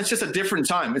anyone. It's just a different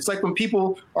time. It's like when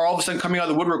people are all of a sudden coming out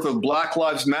of the woodwork with Black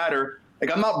Lives Matter.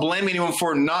 Like, I'm not blaming anyone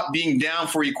for not being down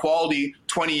for equality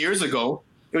 20 years ago.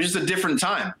 It was just a different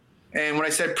time. And what I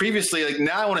said previously, like,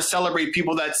 now I want to celebrate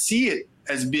people that see it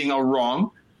as being a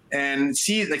wrong and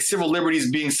see like civil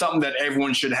liberties being something that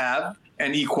everyone should have,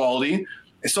 and equality.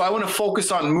 So I want to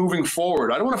focus on moving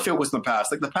forward. I don't want to focus on the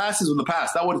past. Like, the past is the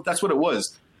past. That's what it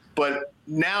was. But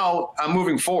now I'm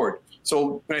moving forward.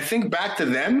 So when I think back to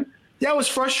them, yeah, it was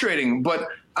frustrating, but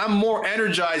I'm more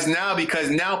energized now because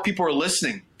now people are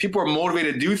listening. People are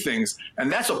motivated to do things.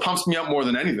 And that's what pumps me up more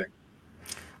than anything.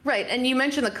 Right. And you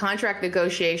mentioned the contract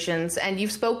negotiations, and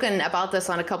you've spoken about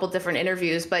this on a couple different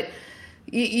interviews, but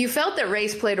You felt that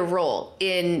race played a role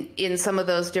in some of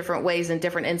those different ways in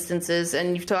different instances,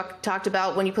 and you've talked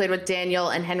about when you played with Daniel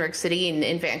and Henrik Sedin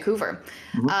in Vancouver.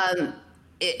 Mm-hmm.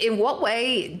 In what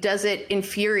way does it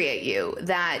infuriate you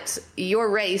that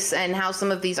your race and how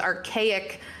some of these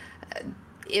archaic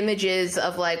images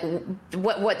of like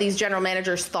what these general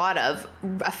managers thought of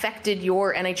affected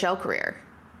your NHL career?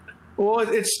 Well,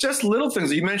 it's just little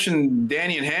things. You mentioned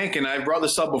Danny and Hank, and I brought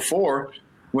this up before.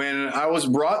 When I was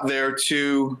brought there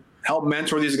to help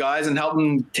mentor these guys and help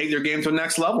them take their game to the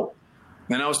next level.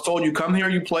 And I was told, you come here,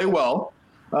 you play well,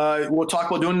 we'll talk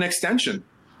about doing an extension.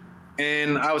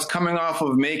 And I was coming off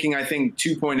of making, I think,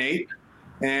 2.8,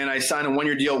 and I signed a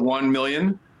one-year deal at $1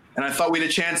 million, and I thought we had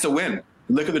a chance to win.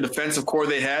 Look at the defensive core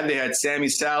they had. They had Sammy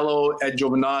Salo, Ed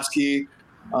Jovanovski,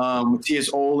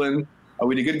 Matthias Olin.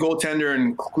 We had a good goaltender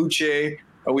in Kluche.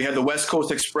 We had the West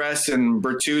Coast Express and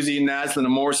Bertuzzi, Naslin, and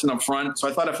Morrison up front. So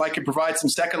I thought if I could provide some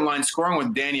second-line scoring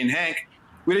with Danny and Hank,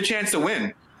 we had a chance to win.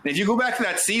 And if you go back to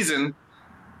that season,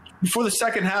 before the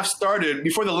second half started,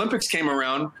 before the Olympics came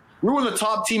around, we were one of the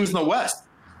top teams in the West.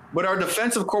 But our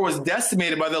defensive core was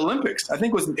decimated by the Olympics. I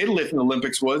think it was in Italy the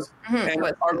Olympics was. Mm-hmm.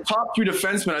 And our top three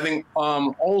defensemen, I think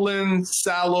Olin,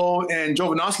 Salo, and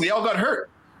Jovanovski, they all got hurt.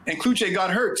 And Kluche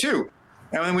got hurt too.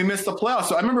 And then we missed the playoffs.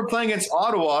 So I remember playing against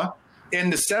Ottawa in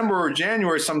December or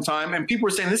January sometime, and people were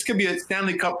saying this could be a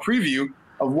Stanley Cup preview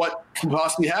of what could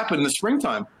possibly happen in the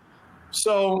springtime.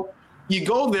 So you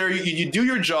go there, you do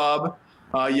your job,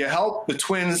 you help the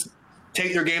Twins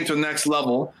take their game to the next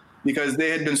level because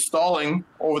they had been stalling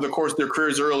over the course of their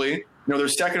careers early. You know, their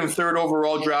second and third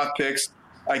overall draft picks.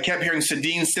 I kept hearing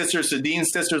Sedin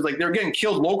sisters, like they're getting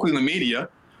killed locally in the media.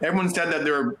 Everyone said that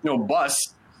they're,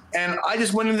 busts. And I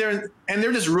just went in there, and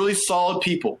they're just really solid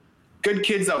people. Good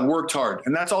kids that worked hard,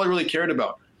 and that's all I really cared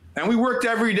about. And we worked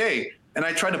every day, and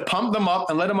I tried to pump them up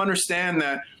and let them understand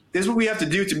that this is what we have to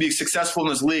do to be successful in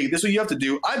this league. This is what you have to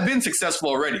do. I've been successful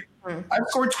already. I've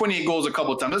scored 28 goals a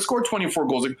couple of times. I've scored 24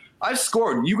 goals. I've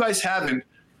scored. You guys haven't.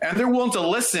 And they're willing to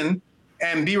listen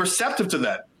and be receptive to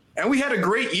that. And we had a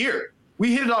great year.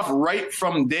 We hit it off right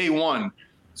from day one.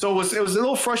 So it was a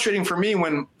little frustrating for me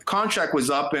when the contract was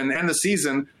up and end the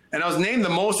season, and I was named the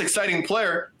most exciting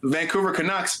player, the Vancouver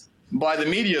Canucks, by the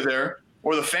media there,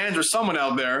 or the fans or someone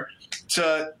out there,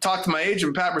 to talk to my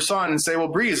agent, Pat Brisson, and say, well,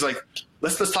 Breeze, like,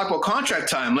 let's talk about contract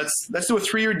time. Let's do a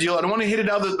 3-year deal. I don't want to hit it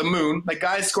out of the moon. Like,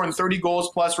 guys scoring 30 goals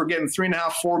plus, we're getting $3.5,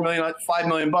 $4 million, $5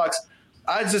 million bucks.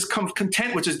 I was just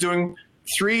content with just doing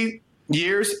 3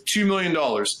 years, $2 million.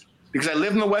 Because I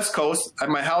live in the West Coast. I have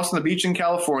my house on the beach in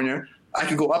California. I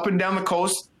could go up and down the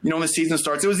coast, when the season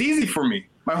starts. It was easy for me.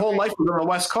 My whole life was on the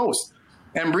West Coast.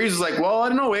 And Breeze was like, well, I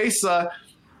don't know, Ace,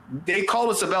 they called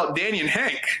us about Danny and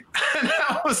Hank. And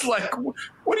I was like,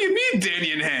 what do you mean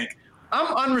Danny and Hank?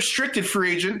 I'm unrestricted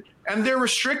free agent, and they're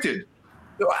restricted.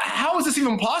 How is this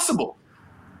even possible?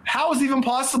 How is it even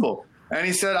possible? And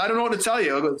he said, I don't know what to tell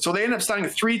you. So they ended up signing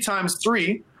 3 times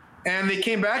 3, and they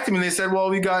came back to me and they said, well,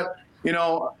 we got,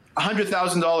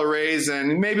 $100,000 raise,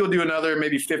 and maybe we'll do another,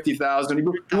 maybe $50,000.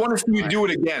 We want to see you do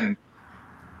it again.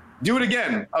 Do it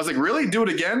again. I was like, really? Do it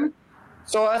again?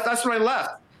 So that's when I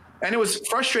left. And it was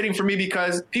frustrating for me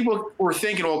because people were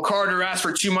thinking, well, Carter asked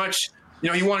for too much.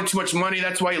 He wanted too much money.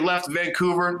 That's why he left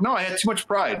Vancouver. No, I had too much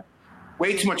pride.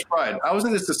 Way too much pride. I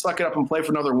wasn't just to suck it up and play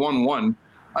for another 1-1.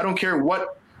 I don't care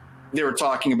what they were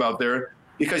talking about there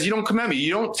because you don't come at me.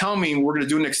 You don't tell me we're going to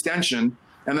do an extension,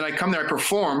 and then I come there, I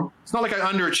perform. It's not like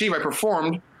I underachieved. I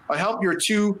performed. I helped your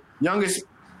 2 youngest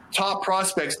top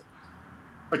prospects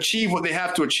achieve what they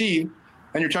have to achieve,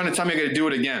 and you're trying to tell me I got to do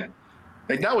it again.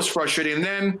 Like, that was frustrating. And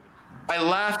then I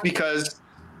laughed because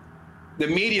the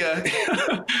media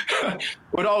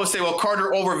would always say, well,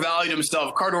 Carter overvalued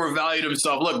himself.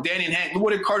 Look, Danny and Hank,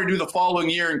 what did Carter do the following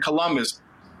year in Columbus?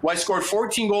 Well, I scored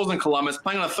 14 goals in Columbus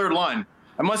playing on a third line.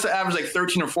 I must have averaged like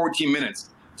 13 or 14 minutes.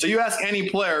 So you ask any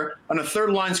player on a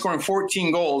third line scoring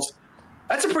 14 goals,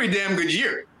 that's a pretty damn good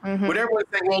year. Mm-hmm. But everyone's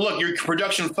saying, well, look, your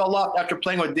production fell off after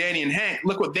playing with Danny and Hank.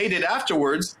 Look what they did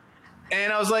afterwards.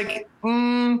 And I was like,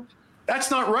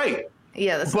 that's not right.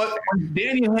 Yeah, but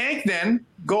Danny and Hank then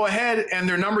go ahead and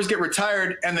their numbers get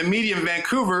retired, and the media in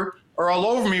Vancouver are all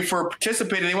over me for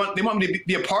participating. They want me to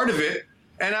be a part of it,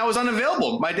 and I was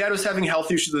unavailable. My dad was having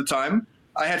health issues at the time.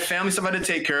 I had family stuff I had to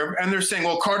take care of, and they're saying,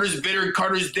 well, Carter's bitter,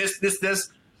 Carter's this.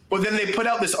 But then they put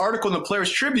out this article in the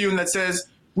Players Tribune that says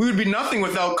we would be nothing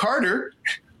without Carter.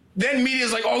 Then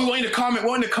media's like, oh, we want you to comment.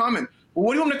 Well,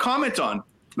 what do you want me to comment on?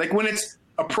 Like, when it's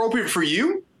appropriate for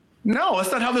you? No,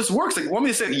 that's not how this works. Like, want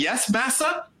me to say, yes,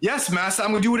 Massa? Yes, Massa,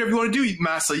 I'm going to do whatever you want to do,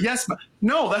 Massa. Yes,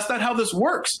 No, that's not how this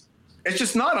works. It's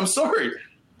just not. I'm sorry.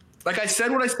 Like I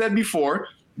said what I said before,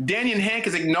 Danny and Hank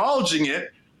is acknowledging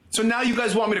it. So now you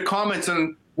guys want me to comment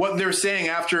on what they're saying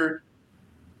after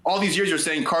all these years. You're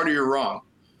saying, Carter, you're wrong.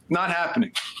 Not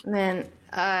happening. Man,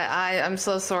 I'm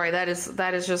so sorry. That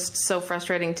is just so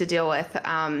frustrating to deal with.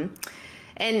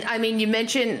 And I mean, you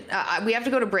mentioned we have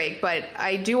to go to break, but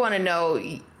I do want to know,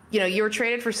 you were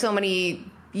traded for so many.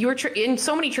 You were in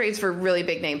so many trades for really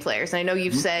big name players. And I know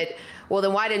you've said, well,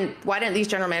 then why didn't these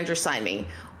general managers sign me?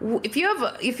 If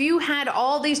you had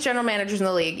all these general managers in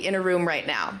the league in a room right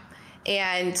now,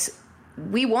 and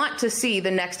we want to see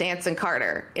the next Anson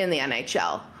Carter in the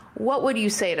NHL, what would you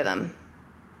say to them?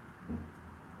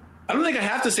 I don't think I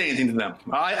have to say anything to them.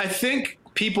 I think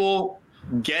people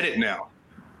get it now.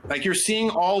 Like, you're seeing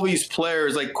all these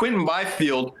players, like Quinton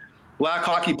Byfield, black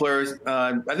hockey players.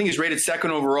 I think he's rated 2nd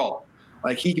overall.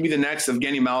 Like, he could be the next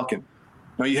Evgeny Malkin.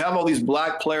 Now, you have all these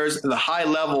black players at the high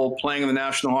level playing in the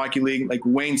National Hockey League, like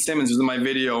Wayne Simmons is in my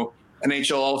video,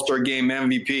 NHL All-Star Game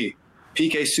MVP.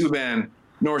 PK Subban,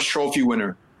 Norris Trophy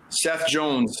winner. Seth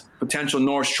Jones, potential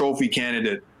Norris Trophy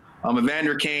candidate.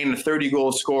 Evander Kane, a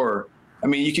 30-goal scorer. I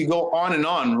mean, you could go on and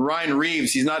on. Ryan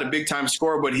Reeves, he's not a big-time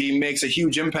scorer, but he makes a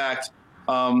huge impact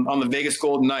on the Vegas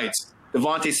Golden Knights.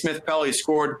 Devontae Smith-Pelly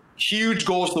scored huge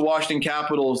goals for the Washington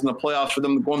Capitals in the playoffs for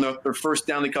them going their first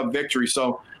Stanley Cup victory.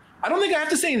 So I don't think I have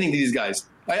to say anything to these guys.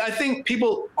 I think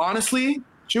people, honestly,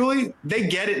 Julie, they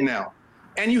get it now.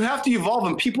 And you have to evolve,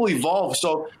 and people evolve.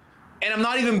 So, and I'm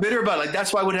not even bitter about it. Like,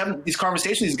 that's why I would have these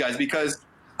conversations with these guys, because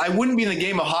I wouldn't be in the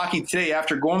game of hockey today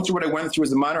after going through what I went through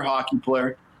as a minor hockey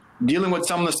player, dealing with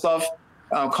some of the stuff,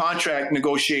 contract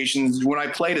negotiations when I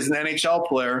played as an NHL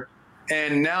player.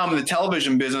 And now I'm in the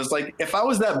television business. Like, if I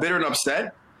was that bitter and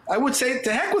upset, I would say,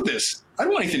 to heck with this. I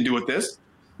don't want anything to do with this.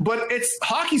 But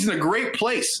hockey's in a great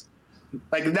place.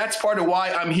 Like, that's part of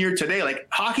why I'm here today. Like,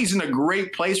 hockey's in a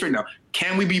great place right now.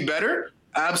 Can we be better?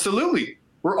 Absolutely.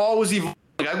 We're always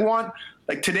evolving.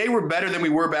 Like, today we're better than we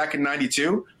were back in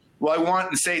 92. Well, I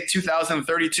want to say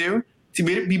 2032 to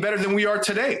be better than we are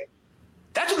today.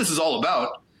 That's what this is all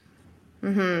about.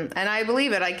 Mm-hmm. And I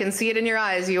believe it. I can see it in your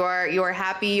eyes. You are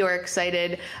happy. You are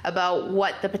excited about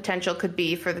what the potential could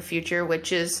be for the future,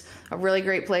 which is a really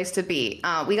great place to be.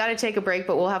 We got to take a break,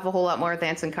 but we'll have a whole lot more with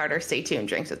Anson Carter. Stay tuned.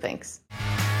 Drinks with Binks.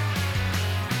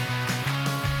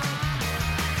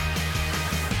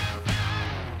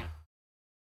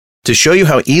 To show you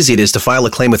how easy it is to file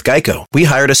a claim with Geico, we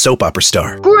hired a soap opera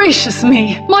star. Gracious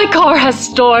me, my car has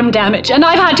storm damage and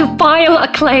I've had to file a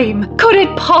claim. Could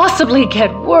it possibly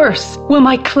get worse? Will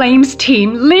my claims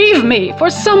team leave me for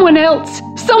someone else?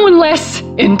 Someone less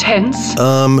intense?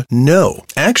 No.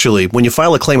 Actually, when you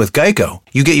file a claim with Geico,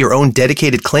 you get your own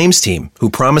dedicated claims team who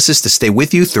promises to stay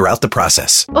with you throughout the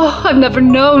process. Oh, I've never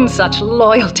known such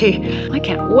loyalty. I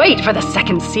can't wait for the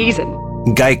second season.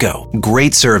 Geico.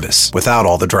 Great service without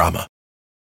all the drama.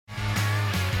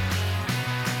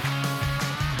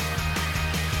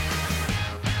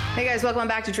 Hey guys, welcome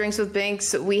back to Drinks with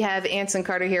Binks. We have Anson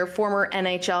Carter here, former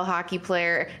NHL hockey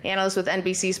player, analyst with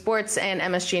NBC Sports and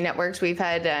MSG Networks. We've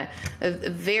had a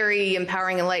very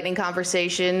empowering, enlightening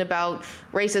conversation about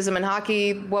racism in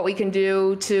hockey, what we can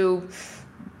do to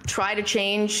try to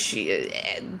change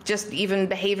just even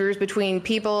behaviors between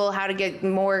people, how to get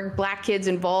more black kids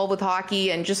involved with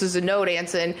hockey. And just as a note,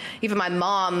 Anson, even my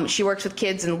mom, she works with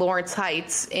kids in Lawrence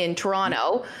Heights in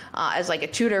Toronto as like a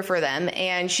tutor for them.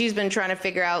 And she's been trying to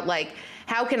figure out, like,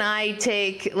 how can I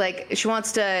take, like, she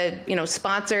wants to,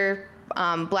 sponsor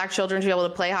black children to be able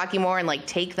to play hockey more and like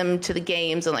take them to the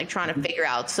games and like trying to figure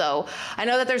out. So I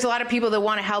know that there's a lot of people that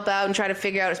want to help out and try to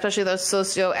figure out, especially those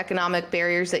socioeconomic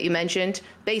barriers that you mentioned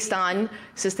based on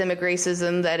systemic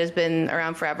racism that has been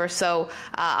around forever. So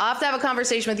I'll have to have a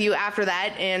conversation with you after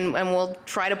that, and we'll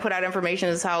try to put out information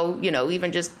as how,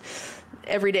 even just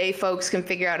everyday folks can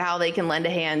figure out how they can lend a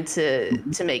hand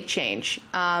to make change.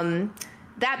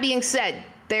 That being said,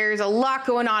 there's a lot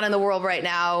going on in the world right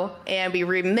now, and be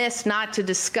remiss not to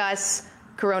discuss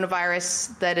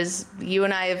coronavirus. That is, you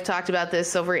and I have talked about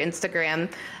this over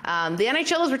Instagram. The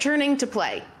NHL is returning to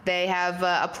play. They have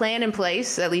a plan in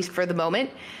place, at least for the moment.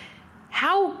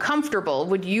 How comfortable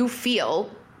would you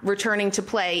feel returning to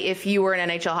play if you were an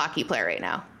NHL hockey player right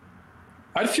now?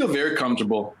 I'd feel very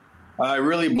comfortable. I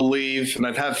really believe, and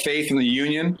I'd have faith in the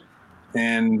union,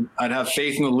 and I'd have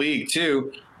faith in the league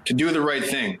too, to do the right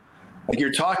thing. Like,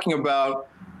 you're talking about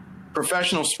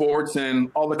professional sports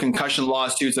and all the concussion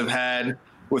lawsuits I've had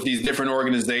with these different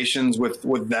organizations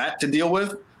with that to deal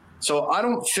with. So I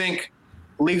don't think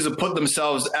leagues have put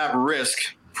themselves at risk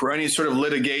for any sort of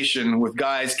litigation with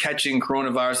guys catching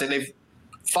coronavirus. And they've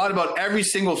thought about every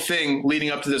single thing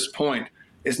leading up to this point.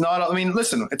 It's not,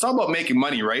 listen, it's all about making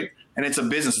money, right? and it's a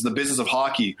business. It's the business of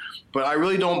hockey. But I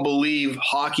really don't believe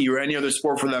hockey or any other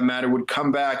sport for that matter would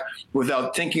come back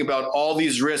without thinking about all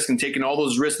these risks and taking all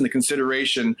those risks into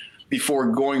consideration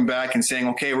before going back and saying,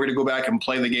 okay, we're going to go back and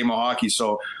play the game of hockey.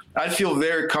 So I feel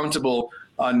very comfortable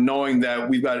knowing that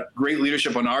we've got great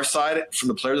leadership on our side from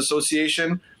the Players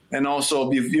Association, and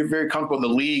also you're very comfortable the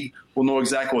league will know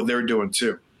exactly what they're doing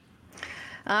too.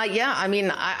 Yeah, I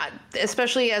mean,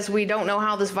 especially as we don't know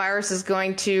how this virus is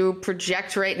going to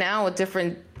project right now with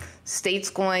different states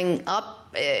going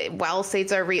up while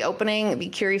states are reopening. I'd be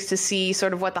curious to see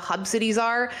sort of what the hub cities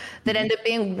are that end up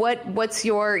being. What's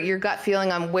your gut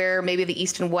feeling on where maybe the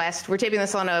East and West? We're taping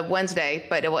this on a Wednesday,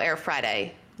 but it will air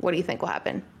Friday. What do you think will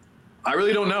happen? I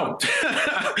really don't know.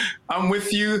 I'm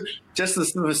with you just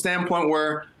from the standpoint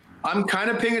where I'm kind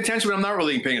of paying attention, but I'm not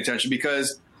really paying attention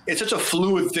because it's such a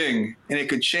fluid thing and it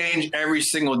could change every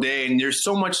single day. And there's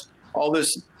so much, all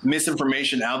this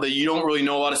misinformation out there. You don't really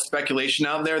know, a lot of speculation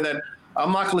out there that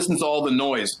I'm not going to listen to all the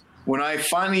noise. When I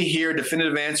finally hear a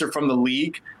definitive answer from the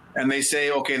league and they say,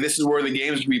 okay, this is where the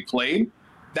games will be played,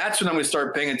 that's when I'm going to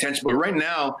start paying attention. But right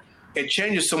now, it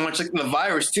changes so much, like the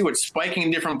virus too. It's spiking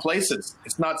in different places.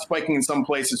 It's not spiking in some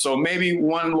places. So maybe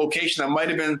one location that might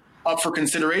have been up for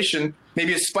consideration,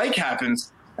 maybe a spike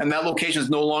happens and that location is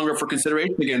no longer for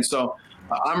consideration again. So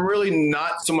I'm really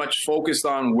not so much focused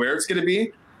on where it's going to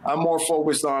be. I'm more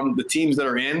focused on the teams that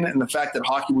are in and the fact that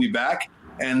hockey will be back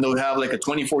and they'll have like a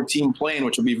 24-team play-in,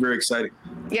 which will be very exciting.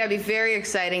 Yeah, it'd be very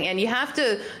exciting. And you have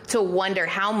to wonder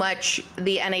how much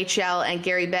the NHL and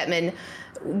Gary Bettman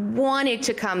wanted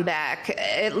to come back,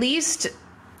 at least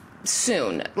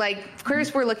soon. Like, of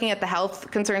course, we're looking at the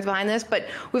health concerns behind this, but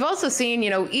we've also seen,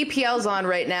 EPL's on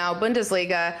right now,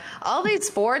 Bundesliga, all these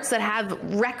sports that have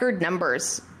record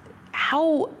numbers.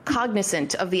 How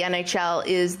cognizant of the NHL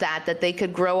is that they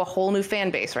could grow a whole new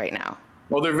fan base right now?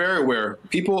 Well, they're very aware.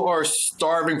 People are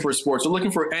starving for sports. They're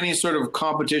looking for any sort of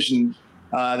competition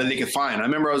that they could find. I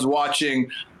remember I was watching,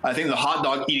 I think, the hot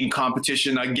dog eating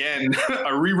competition again,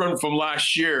 a rerun from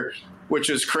last year, which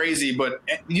was crazy. But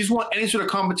you just want any sort of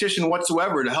competition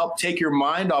whatsoever to help take your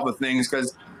mind off of things,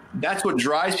 because that's what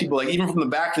drives people. Like, even from the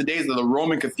back of the days of the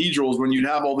Roman cathedrals, when you'd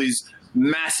have all these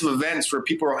massive events where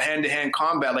people are hand-to-hand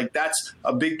combat, like, that's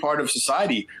a big part of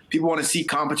society. People want to see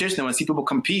competition. They want to see people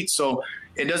compete. So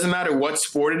it doesn't matter what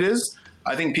sport it is.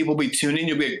 I think people will be tuning in.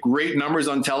 You'll get great numbers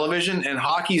on television, and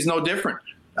hockey is no different.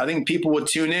 I think people will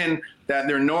tune in that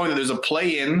they're knowing that there's a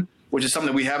play-in, which is something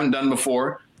that we haven't done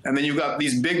before. And then you've got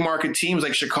these big market teams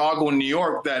like Chicago and New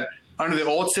York that under the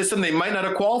old system, they might not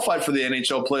have qualified for the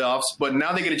NHL playoffs, but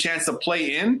now they get a chance to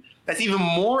play in. That's even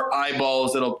more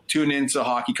eyeballs that'll tune into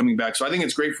hockey coming back. So I think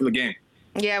it's great for the game.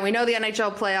 Yeah, we know the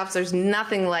NHL playoffs, there's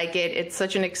nothing like it. It's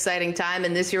such an exciting time,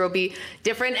 and this year will be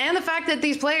different. And the fact that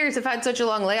these players have had such a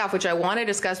long layoff, which I want to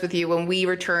discuss with you when we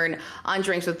return on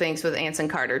Drinks with Binks with Anson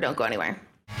Carter. Don't go anywhere.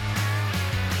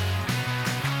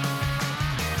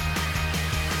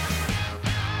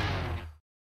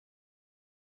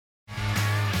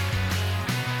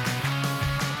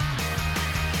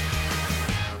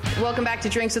 Welcome back to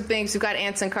Drinks with Binks. We've got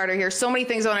Anson Carter here. So many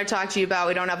things I want to talk to you about.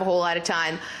 We don't have a whole lot of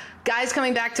time. Guys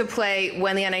coming back to play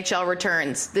when the NHL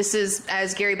returns. This is,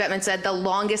 as Gary Bettman said, the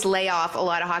longest layoff a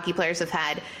lot of hockey players have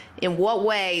had. In what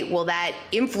way will that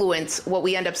influence what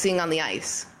we end up seeing on the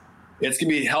ice? It's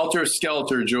going to be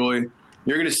helter-skelter, Julie.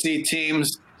 You're going to see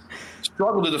teams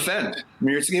struggle to defend. I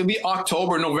mean, it's going to be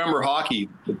October, November hockey.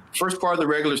 The first part of the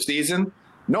regular season,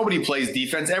 nobody plays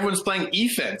defense. Everyone's playing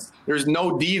offense. There's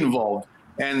no D involved.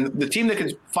 And the team that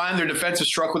can find their defensive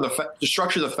structure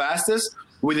the fastest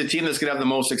will be the team that's going to have the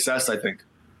most success, I think.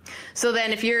 So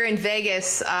then if you're in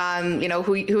Vegas,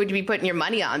 who would you be putting your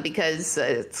money on? Because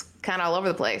it's kind of all over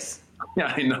the place.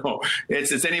 Yeah, I know.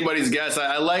 It's anybody's guess.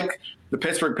 I like the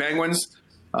Pittsburgh Penguins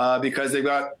because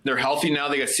they're healthy now.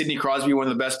 They got Sidney Crosby, one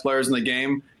of the best players in the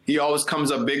game. He always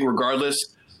comes up big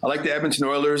regardless. I like the Edmonton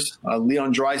Oilers,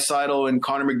 Leon Draisaitl and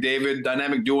Connor McDavid,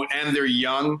 dynamic duo, and they're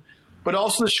young. But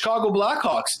also the Chicago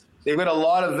Blackhawks. They've got a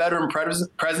lot of veteran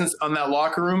presence in that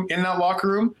locker room,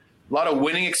 a lot of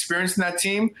winning experience in that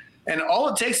team. And all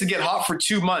it takes to get hot for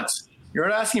 2 months. You're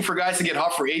not asking for guys to get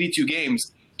hot for 82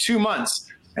 games, 2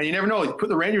 months. And you never know. Put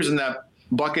the Rangers in that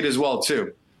bucket as well,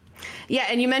 too. Yeah,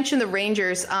 and you mentioned the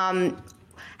Rangers.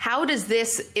 How does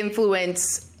this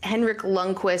influence Henrik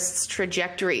Lundqvist's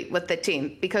trajectory with the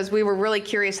team? Because we were really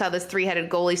curious how this three-headed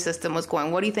goalie system was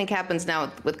going. What do you think happens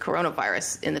now with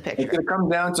coronavirus in the picture? It's going to come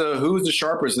down to who's the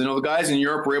sharpest. The guys in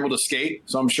Europe were able to skate,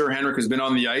 so I'm sure Henrik has been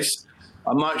on the ice.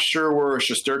 I'm not sure where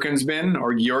Shesterkin's been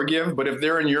or Georgiev, but if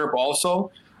they're in Europe also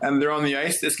and they're on the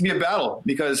ice, this can be a battle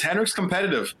because Henrik's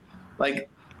competitive. Like,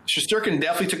 Shesterkin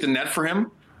definitely took the net for him,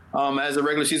 as the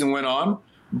regular season went on.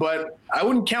 But I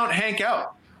wouldn't count Hank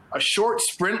out. A short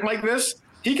sprint like this,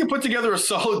 he could put together a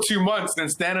solid 2 months and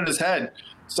stand on his head.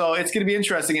 So it's going to be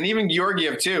interesting. And even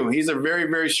Georgiev, too. He's a very,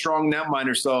 very strong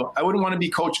netminder. So I wouldn't want to be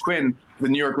Coach Quinn with the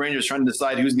New York Rangers trying to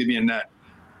decide who's going to be in net.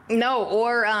 No,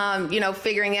 or,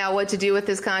 figuring out what to do with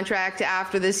his contract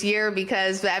after this year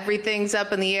because everything's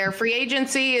up in the air. Free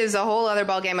agency is a whole other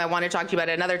ballgame I want to talk to you about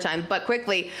another time. But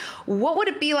quickly, what would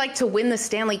it be like to win the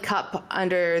Stanley Cup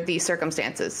under these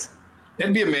circumstances?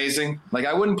 It'd be amazing. Like,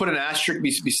 I wouldn't put an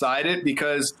asterisk beside it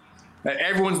because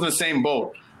everyone's in the same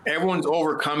boat. Everyone's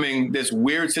overcoming this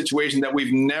weird situation that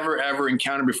we've never, ever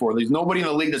encountered before. There's nobody in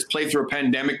the league that's played through a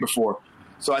pandemic before.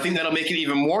 So I think that'll make it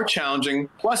even more challenging.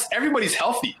 Plus, everybody's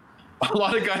healthy. A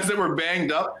lot of guys that were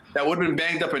banged up, that would have been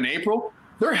banged up in April,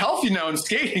 they're healthy now and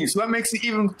skating. So that makes it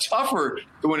even tougher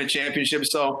to win a championship.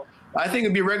 So I think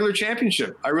it'd be a regular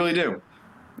championship. I really do.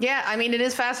 Yeah, I mean, it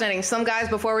is fascinating. Some guys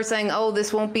before were saying, oh,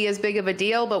 this won't be as big of a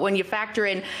deal. But when you factor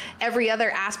in every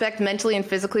other aspect mentally and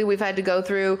physically we've had to go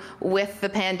through with the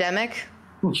pandemic,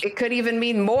 it could even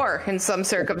mean more in some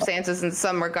circumstances, in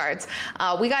some regards.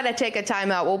 We got to take a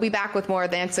timeout. We'll be back with more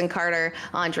of Anson Carter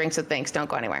on Drinks with Binks. Don't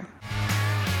go anywhere.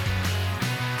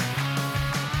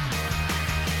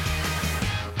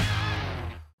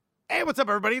 Hey, what's up,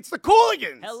 everybody? It's the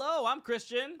Cooligans. Hello, I'm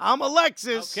Christian. I'm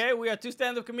Alexis. Okay, we are two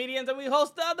stand-up comedians, and we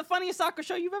host the funniest soccer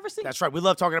show you've ever seen. That's right. We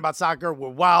love talking about soccer. We're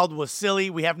wild. We're silly.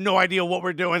 We have no idea what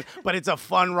we're doing, but it's a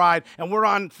fun ride. And we're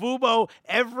on Fubo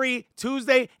every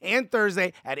Tuesday and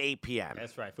Thursday at 8 p.m.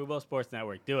 That's right. Fubo Sports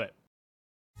Network. Do it.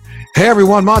 Hey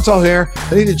everyone, Montel here.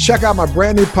 I need to check out my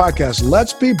brand new podcast,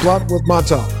 Let's Be Blunt with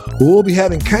Montel, where we'll be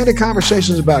having candid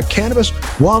conversations about cannabis,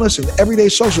 wellness, and everyday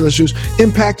social issues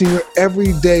impacting your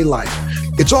everyday life.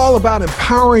 It's all about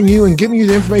empowering you and giving you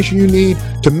the information you need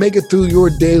to make it through your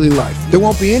daily life. There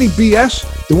won't be any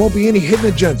BS. There won't be any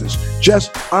hidden agendas.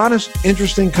 Just honest,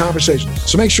 interesting conversations.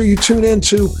 So make sure you tune in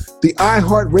to the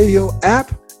iHeartRadio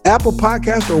app, Apple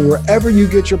Podcast, or wherever you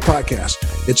get your podcast.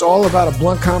 It's all about a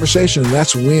blunt conversation, and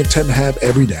that's what we intend to have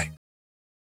every day.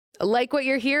 Like what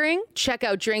you're hearing? Check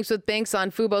out Drinks with Binks on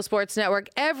Fubo Sports Network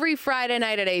every Friday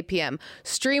night at 8 p.m.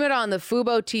 Stream it on the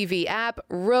Fubo TV app,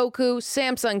 Roku,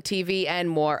 Samsung TV, and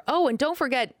more. Oh, and don't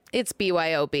forget, it's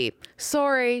BYOB.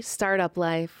 Sorry, startup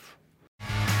life.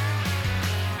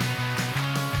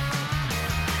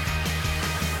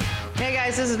 Hey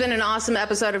guys, this has been an awesome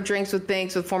episode of Drinks with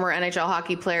Binks with former NHL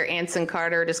hockey player Anson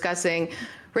Carter discussing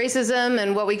racism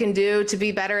and what we can do to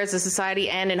be better as a society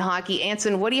and in hockey.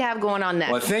 Anson, what do you have going on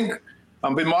next? Well, I think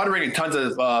I've been moderating tons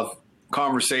of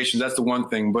conversations. That's the one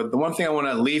thing. But the one thing I want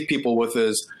to leave people with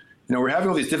is, we're having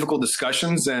all these difficult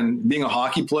discussions, and being a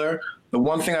hockey player, the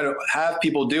one thing I have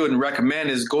people do and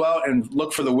recommend is go out and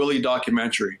look for the Willie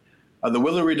documentary. The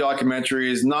Willie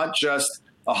documentary is not just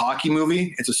a hockey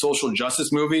movie. It's a social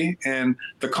justice movie, and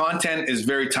the content is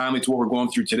very timely to what we're going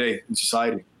through today in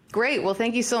society. Great. Well,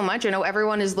 thank you so much. I know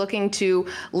everyone is looking to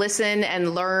listen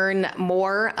and learn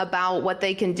more about what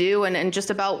they can do and just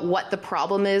about what the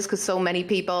problem is, because so many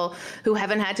people who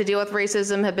haven't had to deal with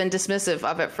racism have been dismissive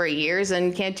of it for years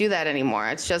and can't do that anymore.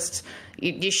 It's just,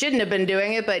 you shouldn't have been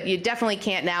doing it, but you definitely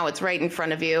can't now. It's right in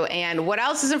front of you. And what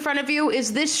else is in front of you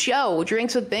is this show,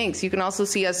 Drinks with Binks. You can also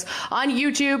see us on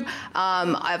YouTube,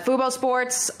 at Fubo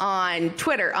Sports, on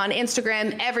Twitter, on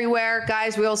Instagram, everywhere.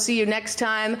 Guys, we'll see you next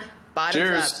time. Bottoms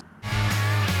Cheers. up.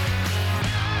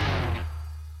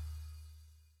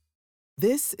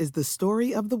 This is the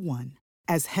story of the one.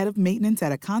 As head of maintenance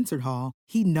at a concert hall,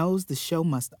 he knows the show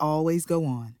must always go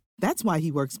on. That's why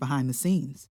he works behind the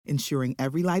scenes, ensuring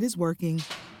every light is working,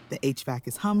 the HVAC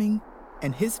is humming,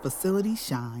 and his facility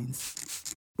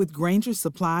shines. With Grainger's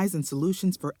supplies and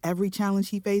solutions for every challenge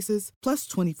he faces, plus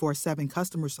 24/7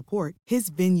 customer support, his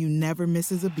venue never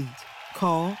misses a beat.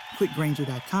 Call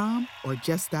quickgrainger.com or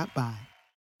just stop by.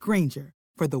 Grainger,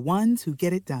 for the ones who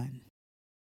get it done.